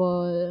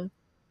Bible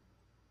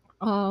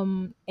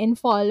and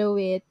follow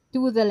it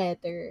to the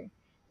letter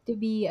to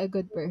be a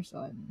good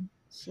person.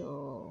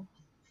 So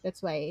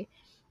that's why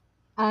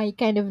I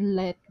kind of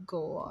let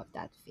go of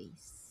that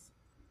phase.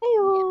 Yeah.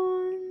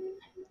 Ayun.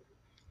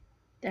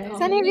 Sana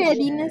Okay.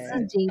 That's ready na si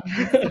sad. James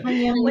sa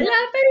kanyang Wala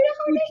pa rin ako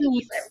chuchuts.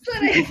 nag-iisip.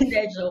 Sorry.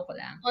 Hindi, joke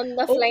lang. On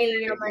the fly Okay,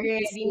 na naman si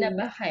ready na sis.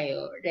 ba kayo?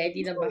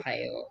 Ready na ba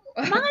kayo?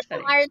 Bakit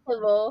ang Sorry. arte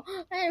mo?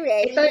 I'm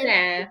ready Ito na.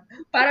 na.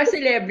 Para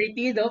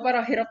celebrity, no?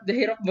 Parang hirap na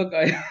hirap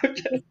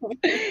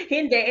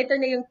Hindi, ito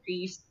na yung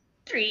three,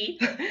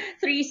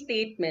 three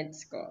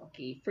statements ko.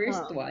 Okay,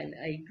 first Oh. one,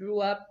 I grew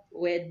up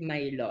with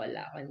my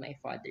lola on my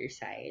father's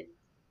side.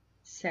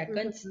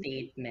 Second Mhm.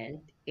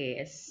 statement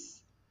is,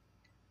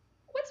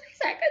 what's my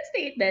second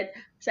statement?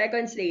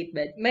 Second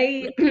statement,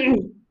 my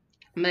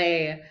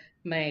my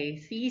my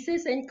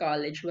thesis in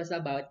college was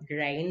about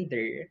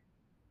grinder.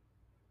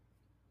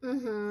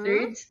 Mhm.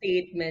 Third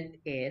statement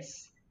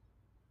is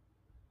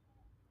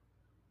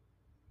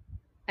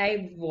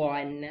I've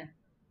won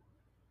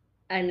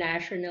a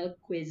national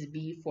quiz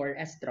bee for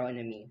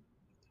astronomy.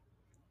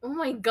 Oh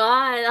my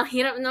God! Ang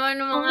hirap naman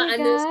ng Oh mga my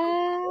ano. God!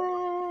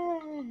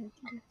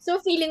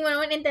 So, feeling mo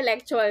naman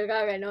intellectual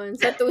ka, gano'n,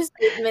 sa two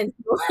statements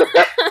mo.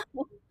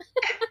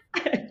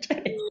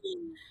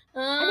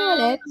 Ano Um,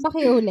 ulit?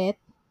 Pakiulit.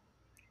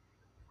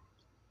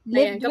 ayan,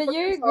 Lived with kapag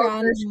your na-solver siya.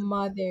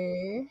 grandmother.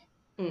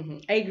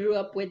 I grew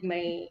up with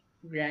my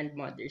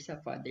grandmother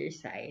sa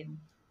father's side.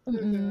 Mhm.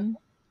 Mm-mm.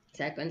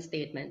 Second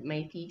statement,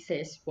 my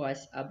thesis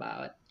was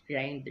about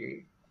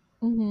grinder.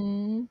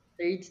 Mm-hmm.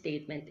 Third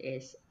statement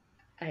is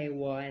I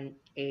won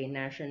a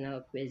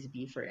national quiz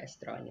bee for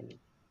astronomy.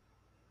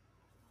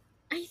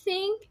 I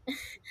think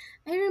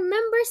I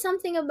remember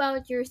something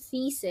about your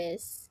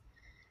thesis,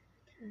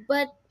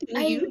 but Do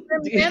I you?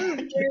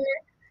 remember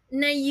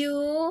na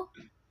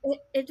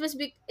it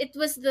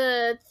was the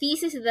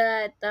thesis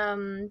that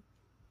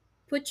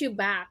put you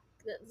back.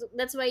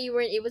 That's why you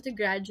weren't able to Yun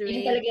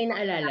graduate. talaga yung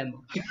naalala mo.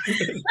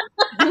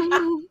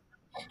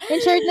 In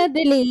short,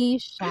 na-delay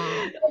siya.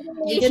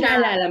 Hindi Yun yung siya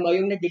naalala mo,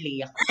 yung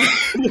na-delay ako.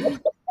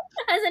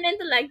 as an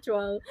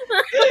intellectual.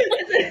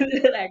 As an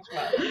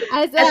intellectual.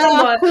 As As a a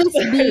mod. quiz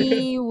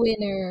bee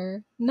winner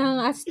ng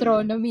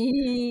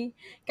astronomy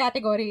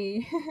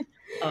category.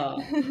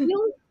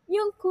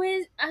 Yung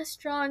quiz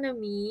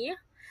astronomy,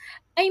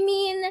 I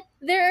mean,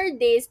 there are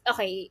days,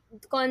 okay,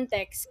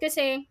 context,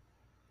 kasi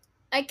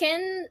I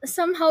can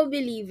somehow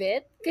believe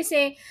it.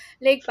 Kasi,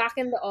 like, back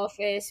in the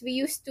office, we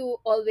used to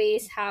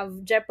always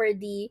have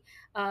Jeopardy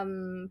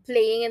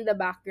playing in the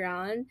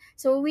background.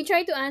 So, we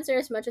try to answer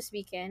as much as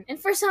we can. And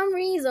for some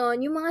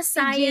reason, yung mga Si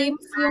science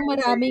James yung answers,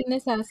 maraming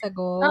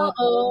nasasagot.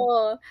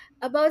 oo,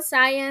 about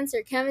science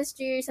or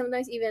chemistry,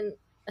 sometimes even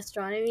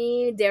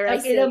astronomy, dare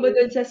I Ang ina say. mo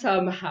dun sa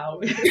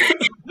somehow.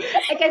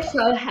 I can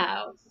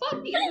somehow.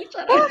 Fuck you.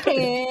 Charot.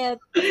 Bakit?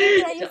 Kasi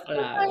science Joke ka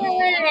lang.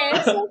 eh.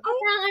 So, Ay,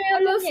 parang I have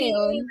alam a niya yun.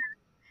 feeling,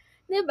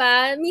 'di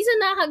ba? Minsan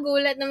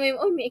nakakagulat na may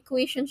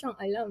equation siyang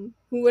alam.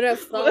 Who would have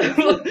thought?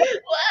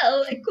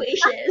 Wow,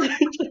 equation.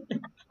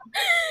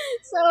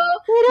 So,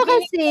 Pero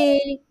feeling kasi,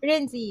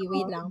 Renzi,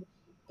 wait ko, lang. oh,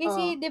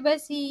 Kasi, di ba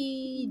si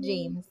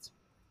James,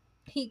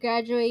 he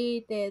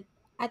graduated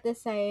at a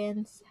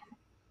science,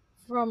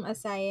 from a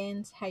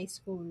science high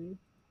school.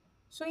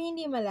 So,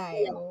 hindi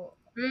malayo.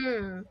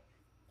 hmm.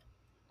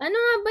 Ano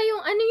nga ba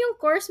yung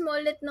course mo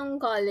ulit nung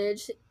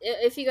college?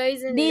 If you guys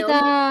know, Data,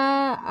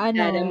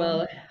 ano,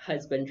 Animal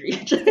husbandry.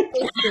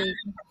 statistic.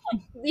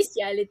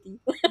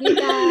 bestiality.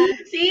 Data,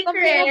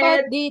 something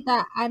about Secret. data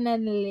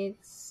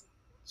analytics.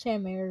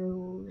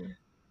 Chemeru.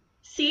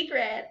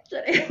 Secret.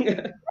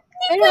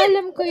 Pero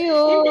alam ko Hindi,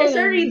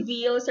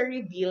 yun. sa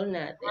reveal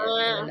natin.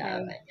 Okay.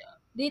 Malalaman nyo.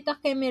 Data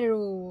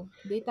Kemeru.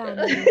 Data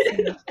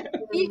analysis.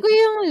 Feel ko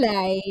yung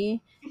lie,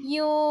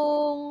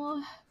 yung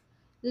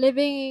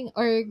living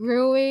or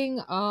growing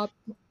up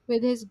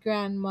with his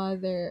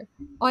grandmother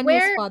on his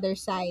Where father's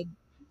side.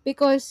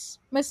 Because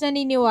mas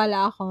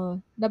naniniwala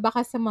ako na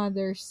baka sa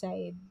mother's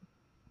side.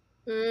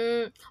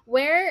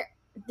 where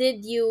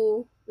did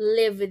you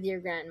live with your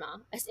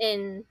grandma? As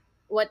in,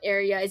 what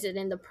area? Is it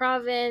in the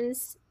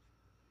province?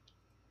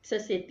 Sa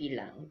city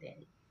lang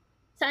din.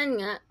 Saan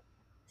nga?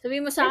 Sabi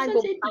mo sa akin, Quezon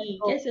pupuntahan City.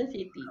 ko. Quezon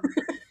City.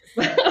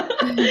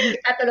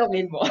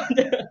 Tatanungin mo.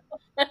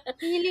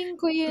 Feeling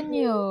ko yun.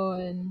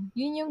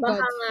 Yun yung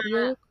Baka gut nga,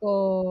 feel ko.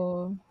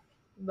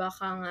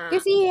 baka nga.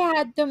 Kasi he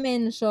had to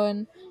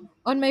mention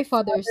on my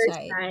father's Other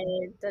side.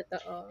 side,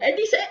 totoo.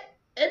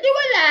 Di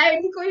wala.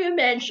 Hindi ko yung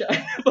mention.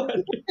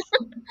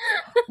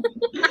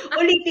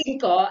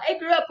 Ulitin ko, I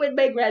grew up with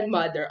my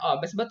grandmother.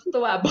 Oh, mas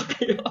matutuwa ba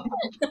kayo?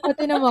 O,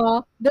 tinan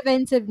mo,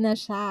 defensive na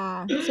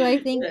siya. So, I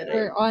think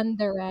we're Correct. on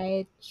the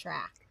right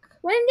track.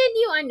 When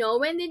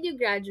did you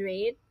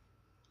graduate?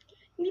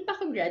 Hindi pa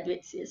ako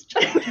graduate, sis.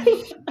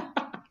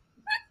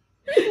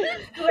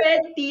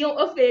 yung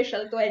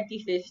official,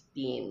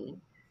 2015.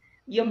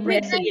 Yung May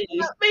press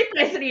release. May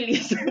press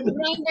release.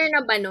 grinder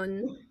na ba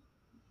nun?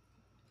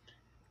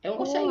 Ewan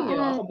ko sa Oo, inyo.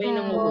 Ako ba yung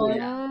ata.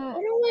 nangungula?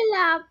 Pero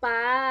wala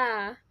pa.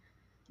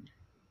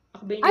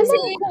 Ako ba yung Alam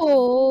nangungula? ko,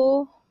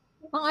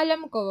 ang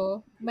alam ko,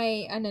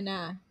 may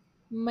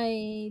may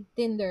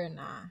Tinder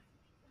na.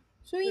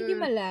 So, hindi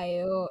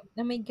malayo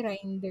na may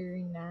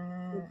grinder na.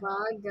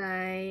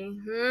 Bagay.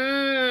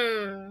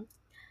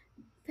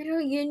 Pero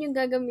yun yung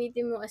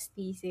gagamitin mo as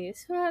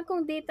thesis. Well,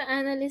 kung data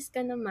analyst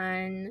ka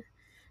naman,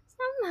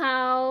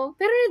 somehow,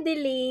 pero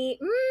delay.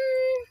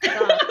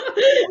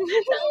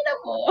 Nakita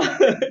mo.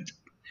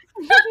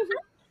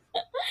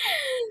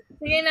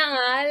 Sige na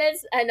nga,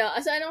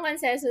 so anong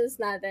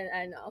consensus natin,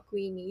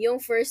 Queenie?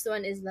 Yung first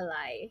one is the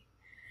lie.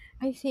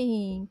 I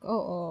think,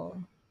 oo.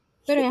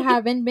 Pero I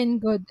haven't been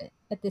good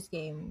at this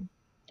game.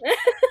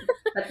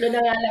 Tatlo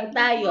na nga lang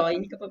tayo.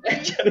 Hindi ka pa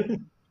pwede.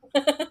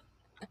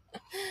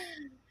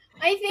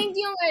 I think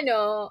yung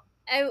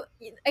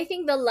I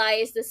think the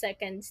lie is the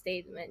second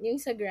statement. Yung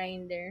sa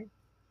grinder.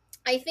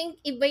 I think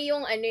iba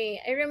yung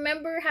I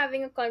remember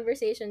having a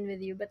conversation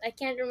with you, but I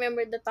can't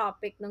remember the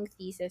topic ng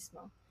thesis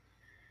mo.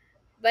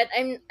 But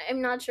I'm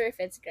not sure if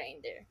it's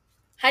grinder.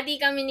 Hati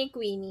kami ni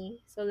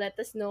Queenie. So let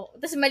us know.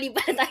 Tapos mali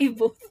pa tayo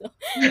both.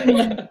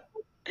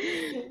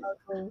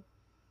 Okay.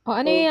 O,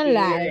 ano yung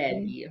lie?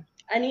 Ready.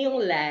 Ano yung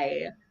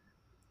lie?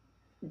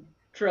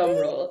 Drum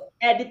roll.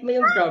 Edit mo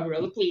yung drum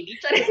roll, Queenie.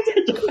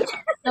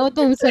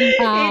 Nautusan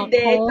pa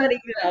Hindi, ako.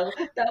 tarik lang.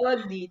 Tawag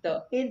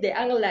dito. Hindi,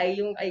 ang lie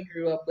yung I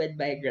grew up with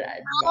my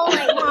grandma. Oh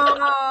my God.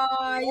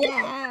 Oh,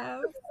 yes.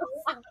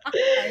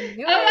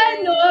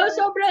 Ang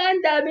sobrang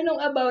ang dami nung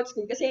about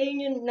school. Kasi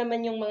yun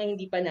naman yung mga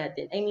hindi pa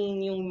natin. I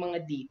mean, yung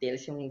mga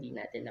details yung hindi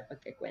natin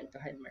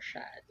napagkikwentuhan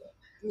masyado.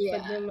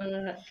 Yeah. Pag yung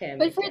mga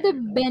But for the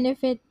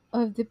benefit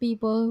of the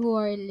people who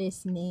are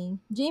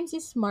listening, James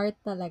is smart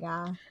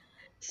talaga.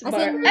 smart.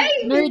 As in,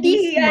 Ay, nerdy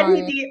hindi yan, smart.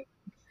 hindi.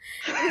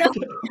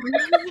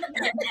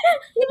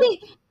 Hindi.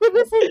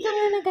 Diba saan ka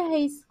nga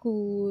nag-high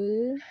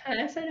school?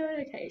 Saan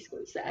naman nag-high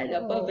school? Sa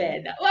Oo.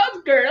 Paveda.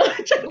 Wow, girl!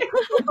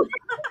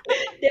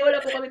 Hindi,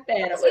 wala po kami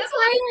pera. Wala po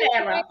kami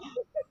pera.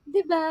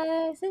 Diba?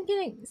 Saan ka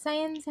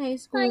Science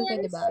high school ka,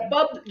 diba?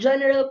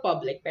 General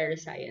public, pero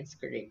science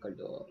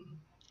curriculum.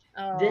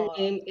 Oh. The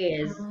name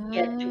is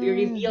yet to be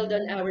revealed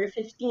on our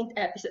 15th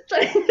episode.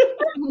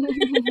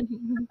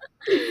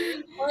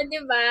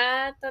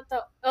 Diba?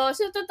 Totoo.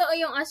 So totoo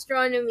yung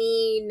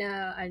astronomy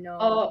na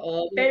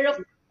Oo, pero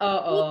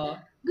oo.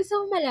 Gusto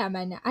ko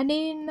malaman na ano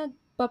yung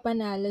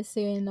nagpapanalo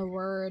sa'yo na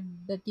word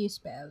that you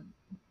spelled?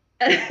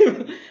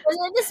 Was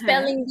it the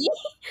spelling bee?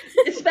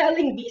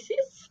 Spelling bee,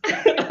 sis?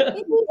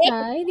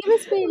 Hindi ba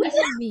spelling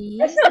bee?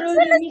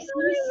 Astronomy,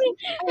 sis.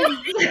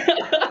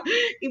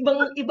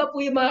 Iba po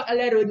yung mga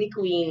kalaro ni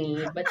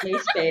Queenie, but may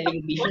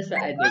spelling bee siya sa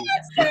ano niya.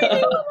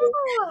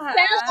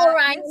 Spell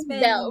Orion's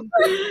belt.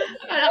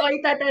 Akala ko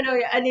itatanong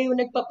niya, ano yung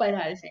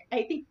nagpapanalo sa'yo?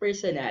 I think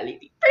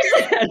personality.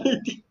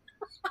 Personality.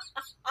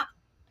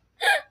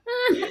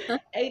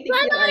 I think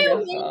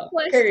yung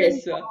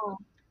charisma.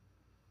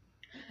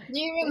 Do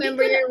you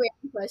remember your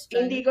written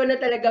question? Hindi ko na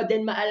talaga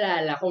din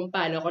maalala kung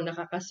paano ako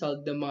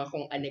nakakasolve ng mga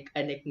kung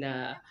anik-anik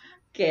na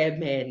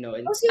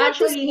kemenon.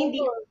 Actually, hindi.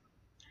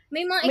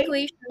 May mga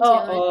equations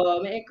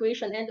Oo, may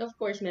equation. And of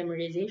course,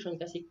 memorization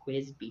kasi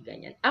quiz bee,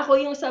 ganyan. Ako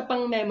yung sa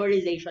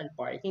pang-memorization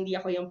part. Hindi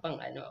ako yung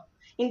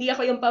hindi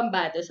ako yung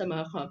pambato sa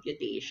mga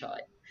computation.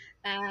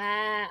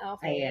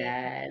 Okay.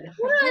 Ayan.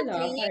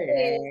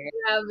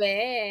 Grabe.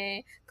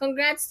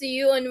 Congrats to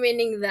you on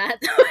winning that.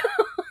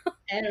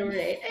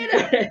 Anyway,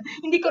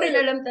 hindi ko rin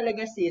alam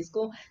talaga, sis,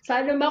 kung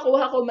sana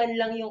makuha ko man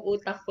lang yung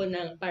utak ko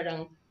ng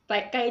parang,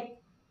 kahit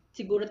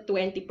siguro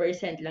 20%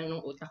 lang ng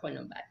utak ko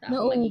ng bata.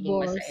 Naubos.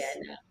 Magiging masaya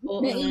na. Oo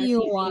nga,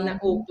 Naiiwan.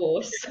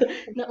 naubos.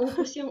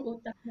 Naubos yung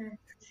utak na.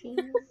 Sis.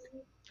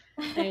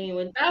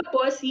 Ayun.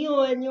 Tapos,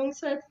 yun, yung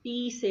sa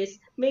thesis,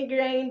 may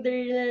grinder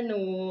na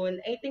noon.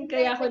 I think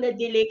kaya ako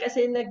na-delay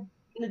kasi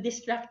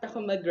na-distract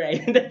ako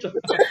mag-grind.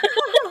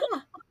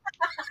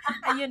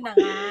 Ayun na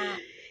nga.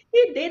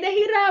 Hindi,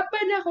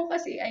 nahirapan ako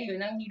kasi, ayun,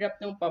 ang hirap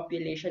ng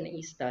population na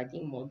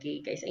i-studying mo, gay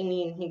guys. I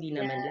mean, hindi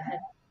naman lahat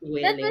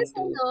willing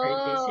to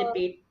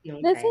participate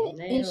nung time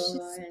na yun.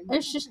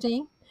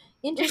 Interesting.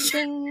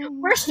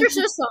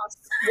 Worcestershire sauce.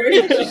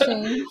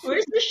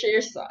 Where's the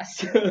share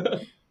sauce?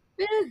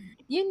 Pero,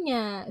 yun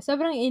nga,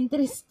 sobrang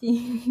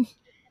interesting.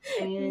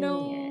 Ayun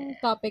nung yan.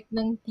 topic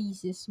ng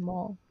thesis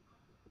mo.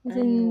 As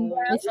in, Ano,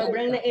 may study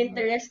sobrang ka.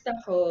 na-interest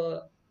ako.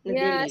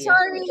 Yeah, Na-delay ako.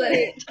 sorry.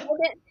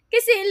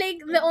 Kasi like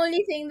the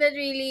only thing that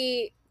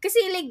really kasi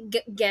like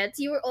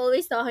gets you were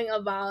always talking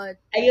about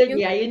Ayun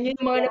yung nga, yun yung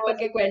mga mo.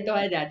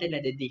 napagkikwentuhan natin,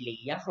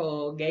 na-delay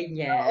ako, Oo,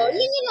 ganyan.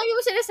 yun yung lagi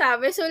mo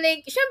sinasabi. So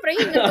like, syempre,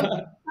 yun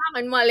nagkamali sa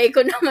akin. Malay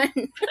ko naman.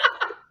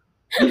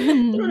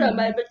 True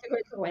naman, ba't ko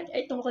kwento?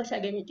 Ay, tungkol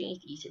sa ganito yung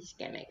thesis,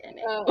 keme.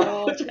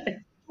 Oo.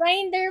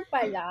 Grinder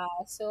pala.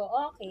 So,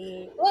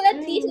 okay. Well,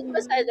 at least it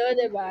was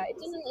diba? It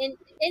was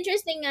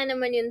interesting nga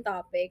naman yung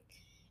topic.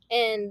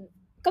 And,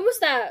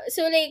 kamusta?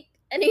 So, like,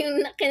 ano yung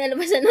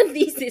kinalabasan ng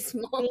thesis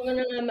mo? Hindi ko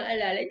na nga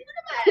maalala.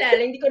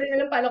 Hindi ko rin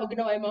alam paano ko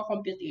ginawa yung mga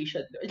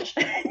computation doon.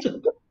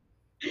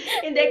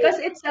 Hindi,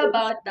 because it's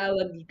about,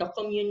 tawag dito,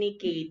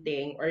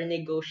 communicating or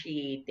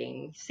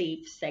negotiating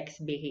safe sex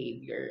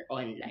behavior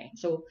online.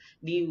 So,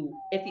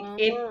 if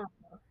Ah,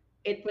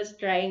 it was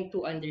trying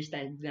to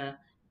understand na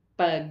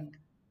pag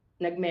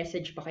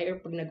nag-message pa kayo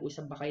or pag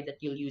nag-usap ba kayo that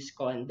you'll use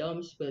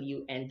condoms, will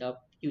you end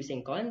up using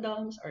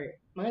condoms or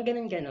mga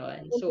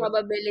ganon-ganon. yung So,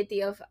 probability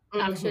of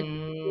actually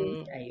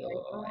doing sex. ayun.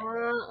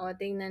 O,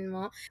 tingnan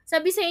mo.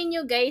 Sabi sa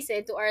inyo, guys,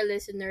 to our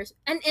listeners,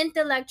 an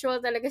intellectual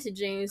talaga si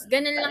James.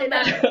 Ganun lang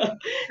ba?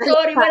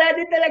 Sorry, wala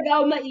din talaga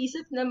ako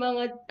maisip na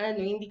mga,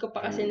 hindi ko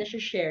pa kasi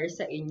na-share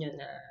sa inyo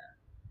na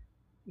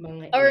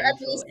mga Or at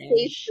info least and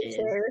safe to shit.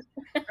 share.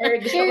 Or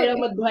gusto ko lang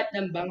magbuhat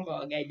ng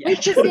bangko, ganyan. Wait,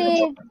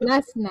 kasi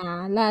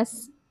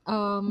last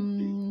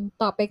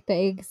topic to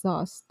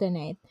exhaust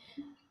tonight.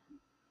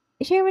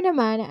 I-share mo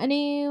naman, ano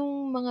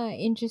yung mga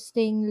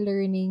interesting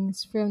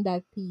learnings from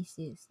that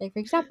thesis? Like,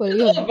 for example,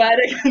 yun.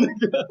 Parang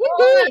Hindi!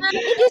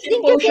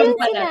 Interesting kasi Symposium yung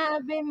pala.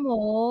 sinabi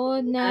mo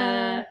na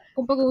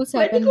kung Pwede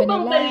pag-uusapan ko ba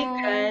bang nila,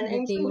 balikan? that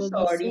I'm they so will be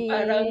sorry.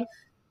 Parang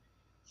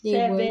safe,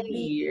 they will 7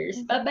 be... years.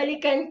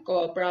 Babalikan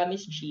ko,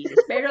 promise Jesus.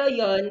 Pero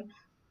yon,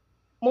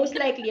 most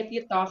likely if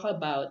you talk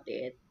about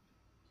it,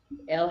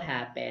 it'll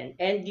happen.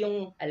 And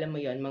yung, alam mo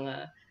yon,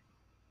 mga,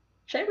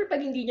 syempre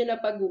pag hindi nyo na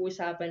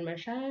pag-uusapan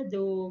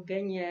masyado,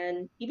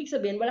 ganyan, ibig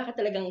sabihin, wala ka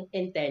talagang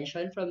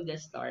intention from the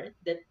start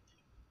that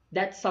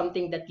that's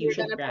something that you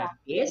You're should gonna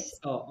practice.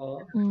 practice.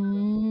 Oo.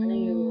 Ano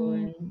Mm.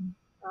 yun?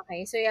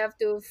 Okay, so you have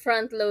to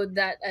front load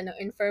that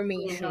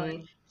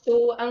information. Mhm.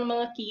 So, ang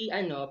mga key,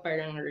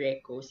 parang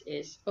recos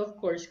is, of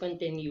course,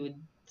 continued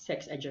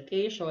sex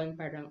education.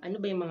 Parang, ano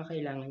ba yung mga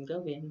kailangan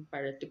gawin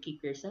para to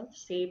keep yourself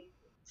safe?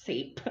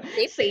 Safe.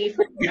 Safe? Safe.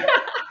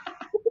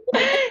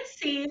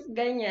 Safe,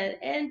 ganyan.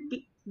 And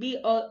be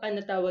all,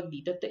 ano tawag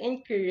dito, to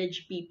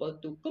encourage people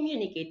to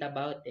communicate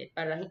about it.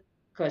 Parang,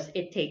 because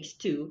it takes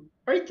 2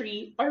 or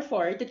 3 or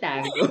 4 to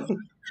tango.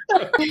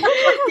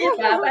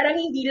 Diba? Parang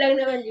hindi lang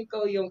naman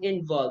ikaw yung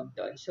involved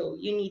doon. So,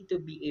 you need to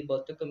be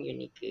able to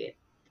communicate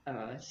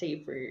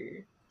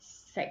safer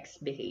sex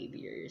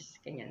behaviors,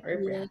 ganyan, or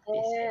Yes,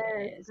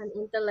 practices. an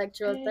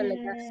intellectual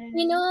talaga.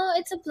 You Eh. know,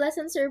 it's a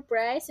pleasant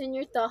surprise when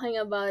you're talking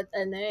about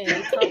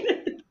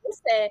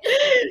topics eh.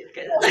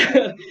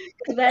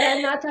 Because when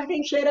I'm not talking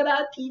shit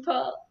about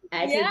people,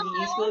 I Yeah. can be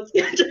useful.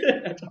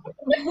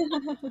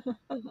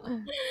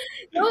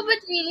 No, but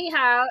really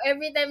how,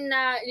 every time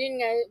na, yun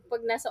nga,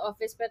 pag nasa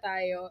office pa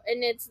tayo,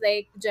 and it's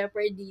like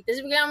Jeopardy,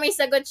 tapos biglang may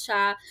sagot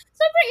siya,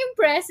 sobrang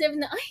impressive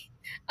na, ay,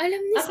 alam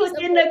ni Ako sis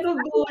din about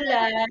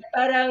nagugulat.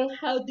 Parang,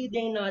 how did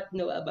they not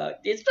know about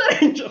this?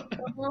 Parang joke.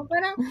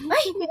 parang,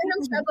 ay, may alam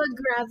siya about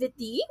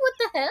gravity? What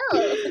the hell?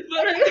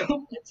 Parang,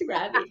 what's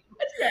gravity?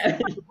 What's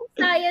gravity?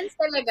 Science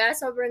talaga,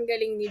 sobrang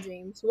galing ni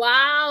James.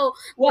 Wow!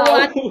 Wow!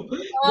 Buhat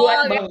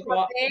Buhat Bangko.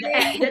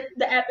 grabe.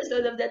 The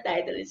episode of the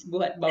title is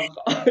Buhat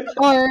Bangko.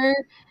 Or,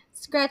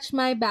 scratch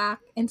my back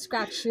and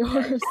scratch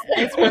yours.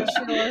 I scratch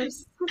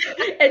yours.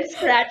 And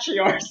scratch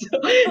yours.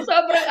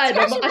 Sobrang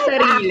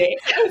makasarili.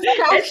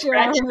 And scratch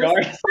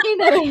yours. Pakin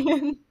na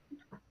rin.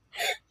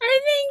 I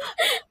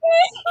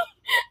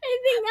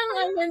think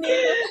ang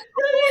nito,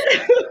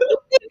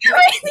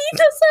 kami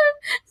dito sa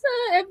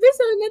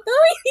episode na to,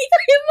 hindi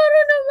tayo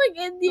marunong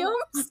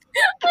mag-idioms.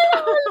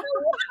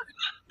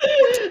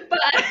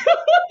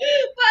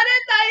 Para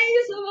tayo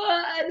sa mga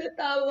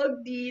tawag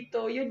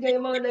dito. Yun nga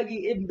yung mga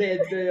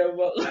nag-i-embed yung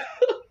mga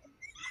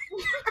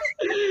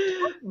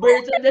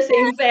birds of the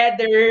same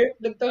feather.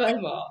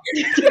 Nagtahan mo.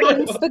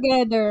 Hands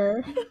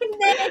together.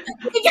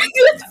 Hindi.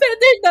 Good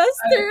feather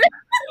duster.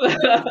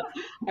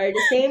 Are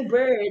the same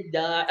bird.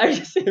 Are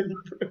the same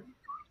bird.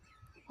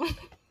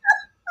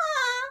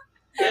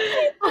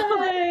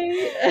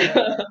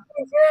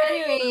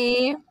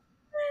 Anyway,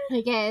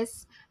 I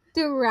guess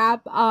to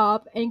wrap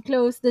up and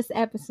close this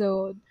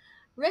episode,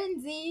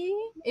 Renzi,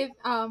 if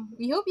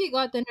we hope you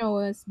got to know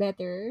us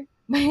better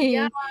by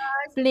Yes,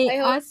 I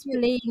hope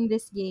playing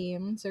this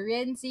game. So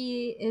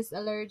Renzi is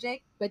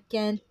allergic but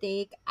can't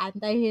take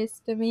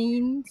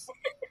antihistamines.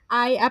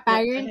 I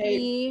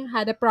apparently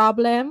had a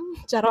problem.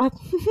 Charot.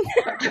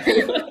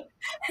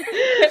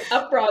 A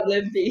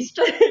problem faced.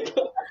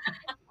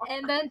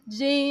 And then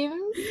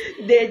James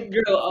Did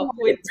grow up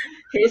with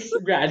his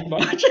grandma.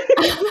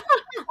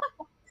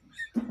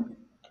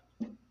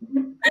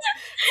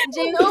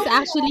 James is No.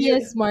 actually a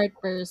smart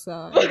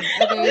person.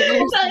 A very,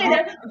 very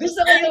Tangina, smart gusto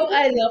ko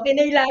yung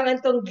kinailangan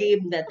tong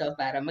game na 'to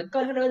para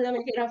magkaroon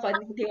naman kayo ng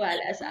konting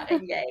tiwala sa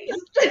akin, guys.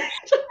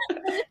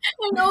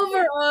 And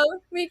overall,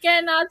 we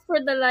cannot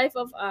for the life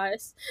of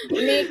us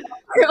make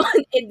our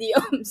own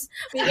idioms.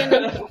 We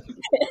cannot do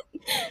it.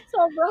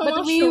 Sobrang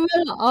But we ma-shock.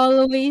 will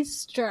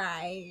always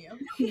try.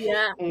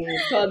 Yeah.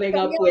 Coming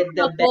up Kayo with ang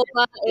the best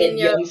maboba in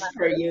your idioms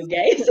for you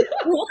guys.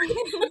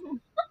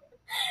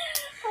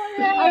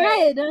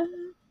 Alright. Alright.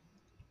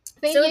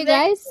 Thank So you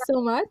guys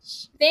so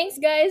much. thanks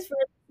guys for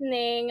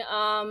listening.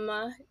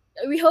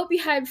 We hope you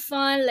had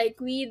fun like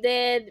we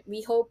did.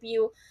 We hope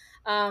you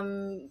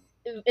um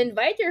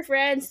invite your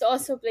friends to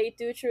also play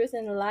Two Truth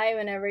and a Lie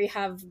whenever you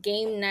have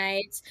game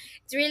nights.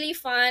 It's really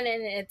fun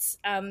and it's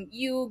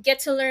you get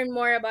to learn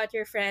more about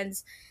your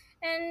friends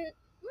and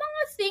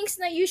mga things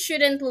na you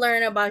shouldn't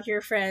learn about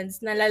your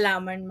friends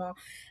nalalaman mo.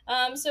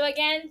 So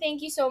again, thank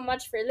you so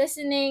much for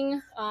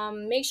listening.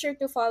 Make sure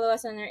to follow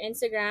us on our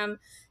Instagram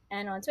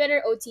and on Twitter,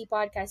 OT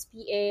Podcast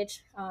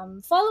PH.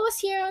 Follow us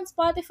here on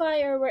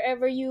Spotify or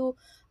wherever you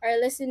are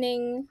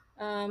listening.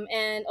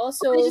 And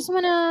also, I just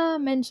wanna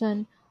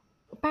mention,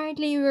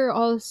 apparently we're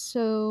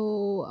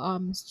also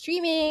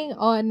streaming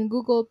on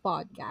Google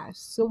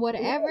Podcasts. So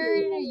whatever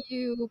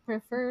you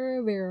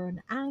prefer, we're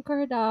on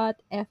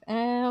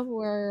Anchor.fm,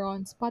 we're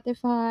on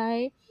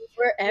Spotify,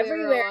 we're we're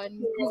everywhere. on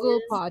Google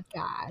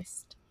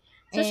Podcast,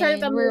 Social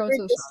and we're kami, on we're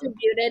social.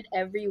 distributed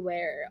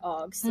everywhere.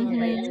 So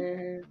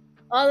Mhm.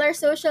 all our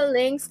social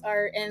links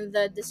are in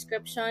the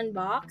description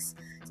box.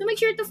 So make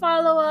sure to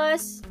follow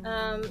us.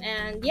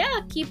 And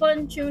yeah, keep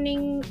on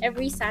tuning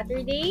every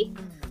Saturday.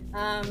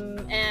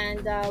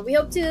 And we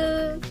hope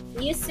to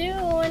see you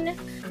soon.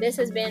 This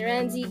has been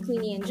Renzi,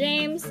 Queenie, and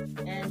James.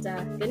 And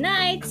good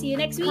night. See you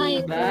next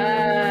week.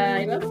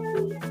 Bye.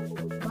 Bye-bye.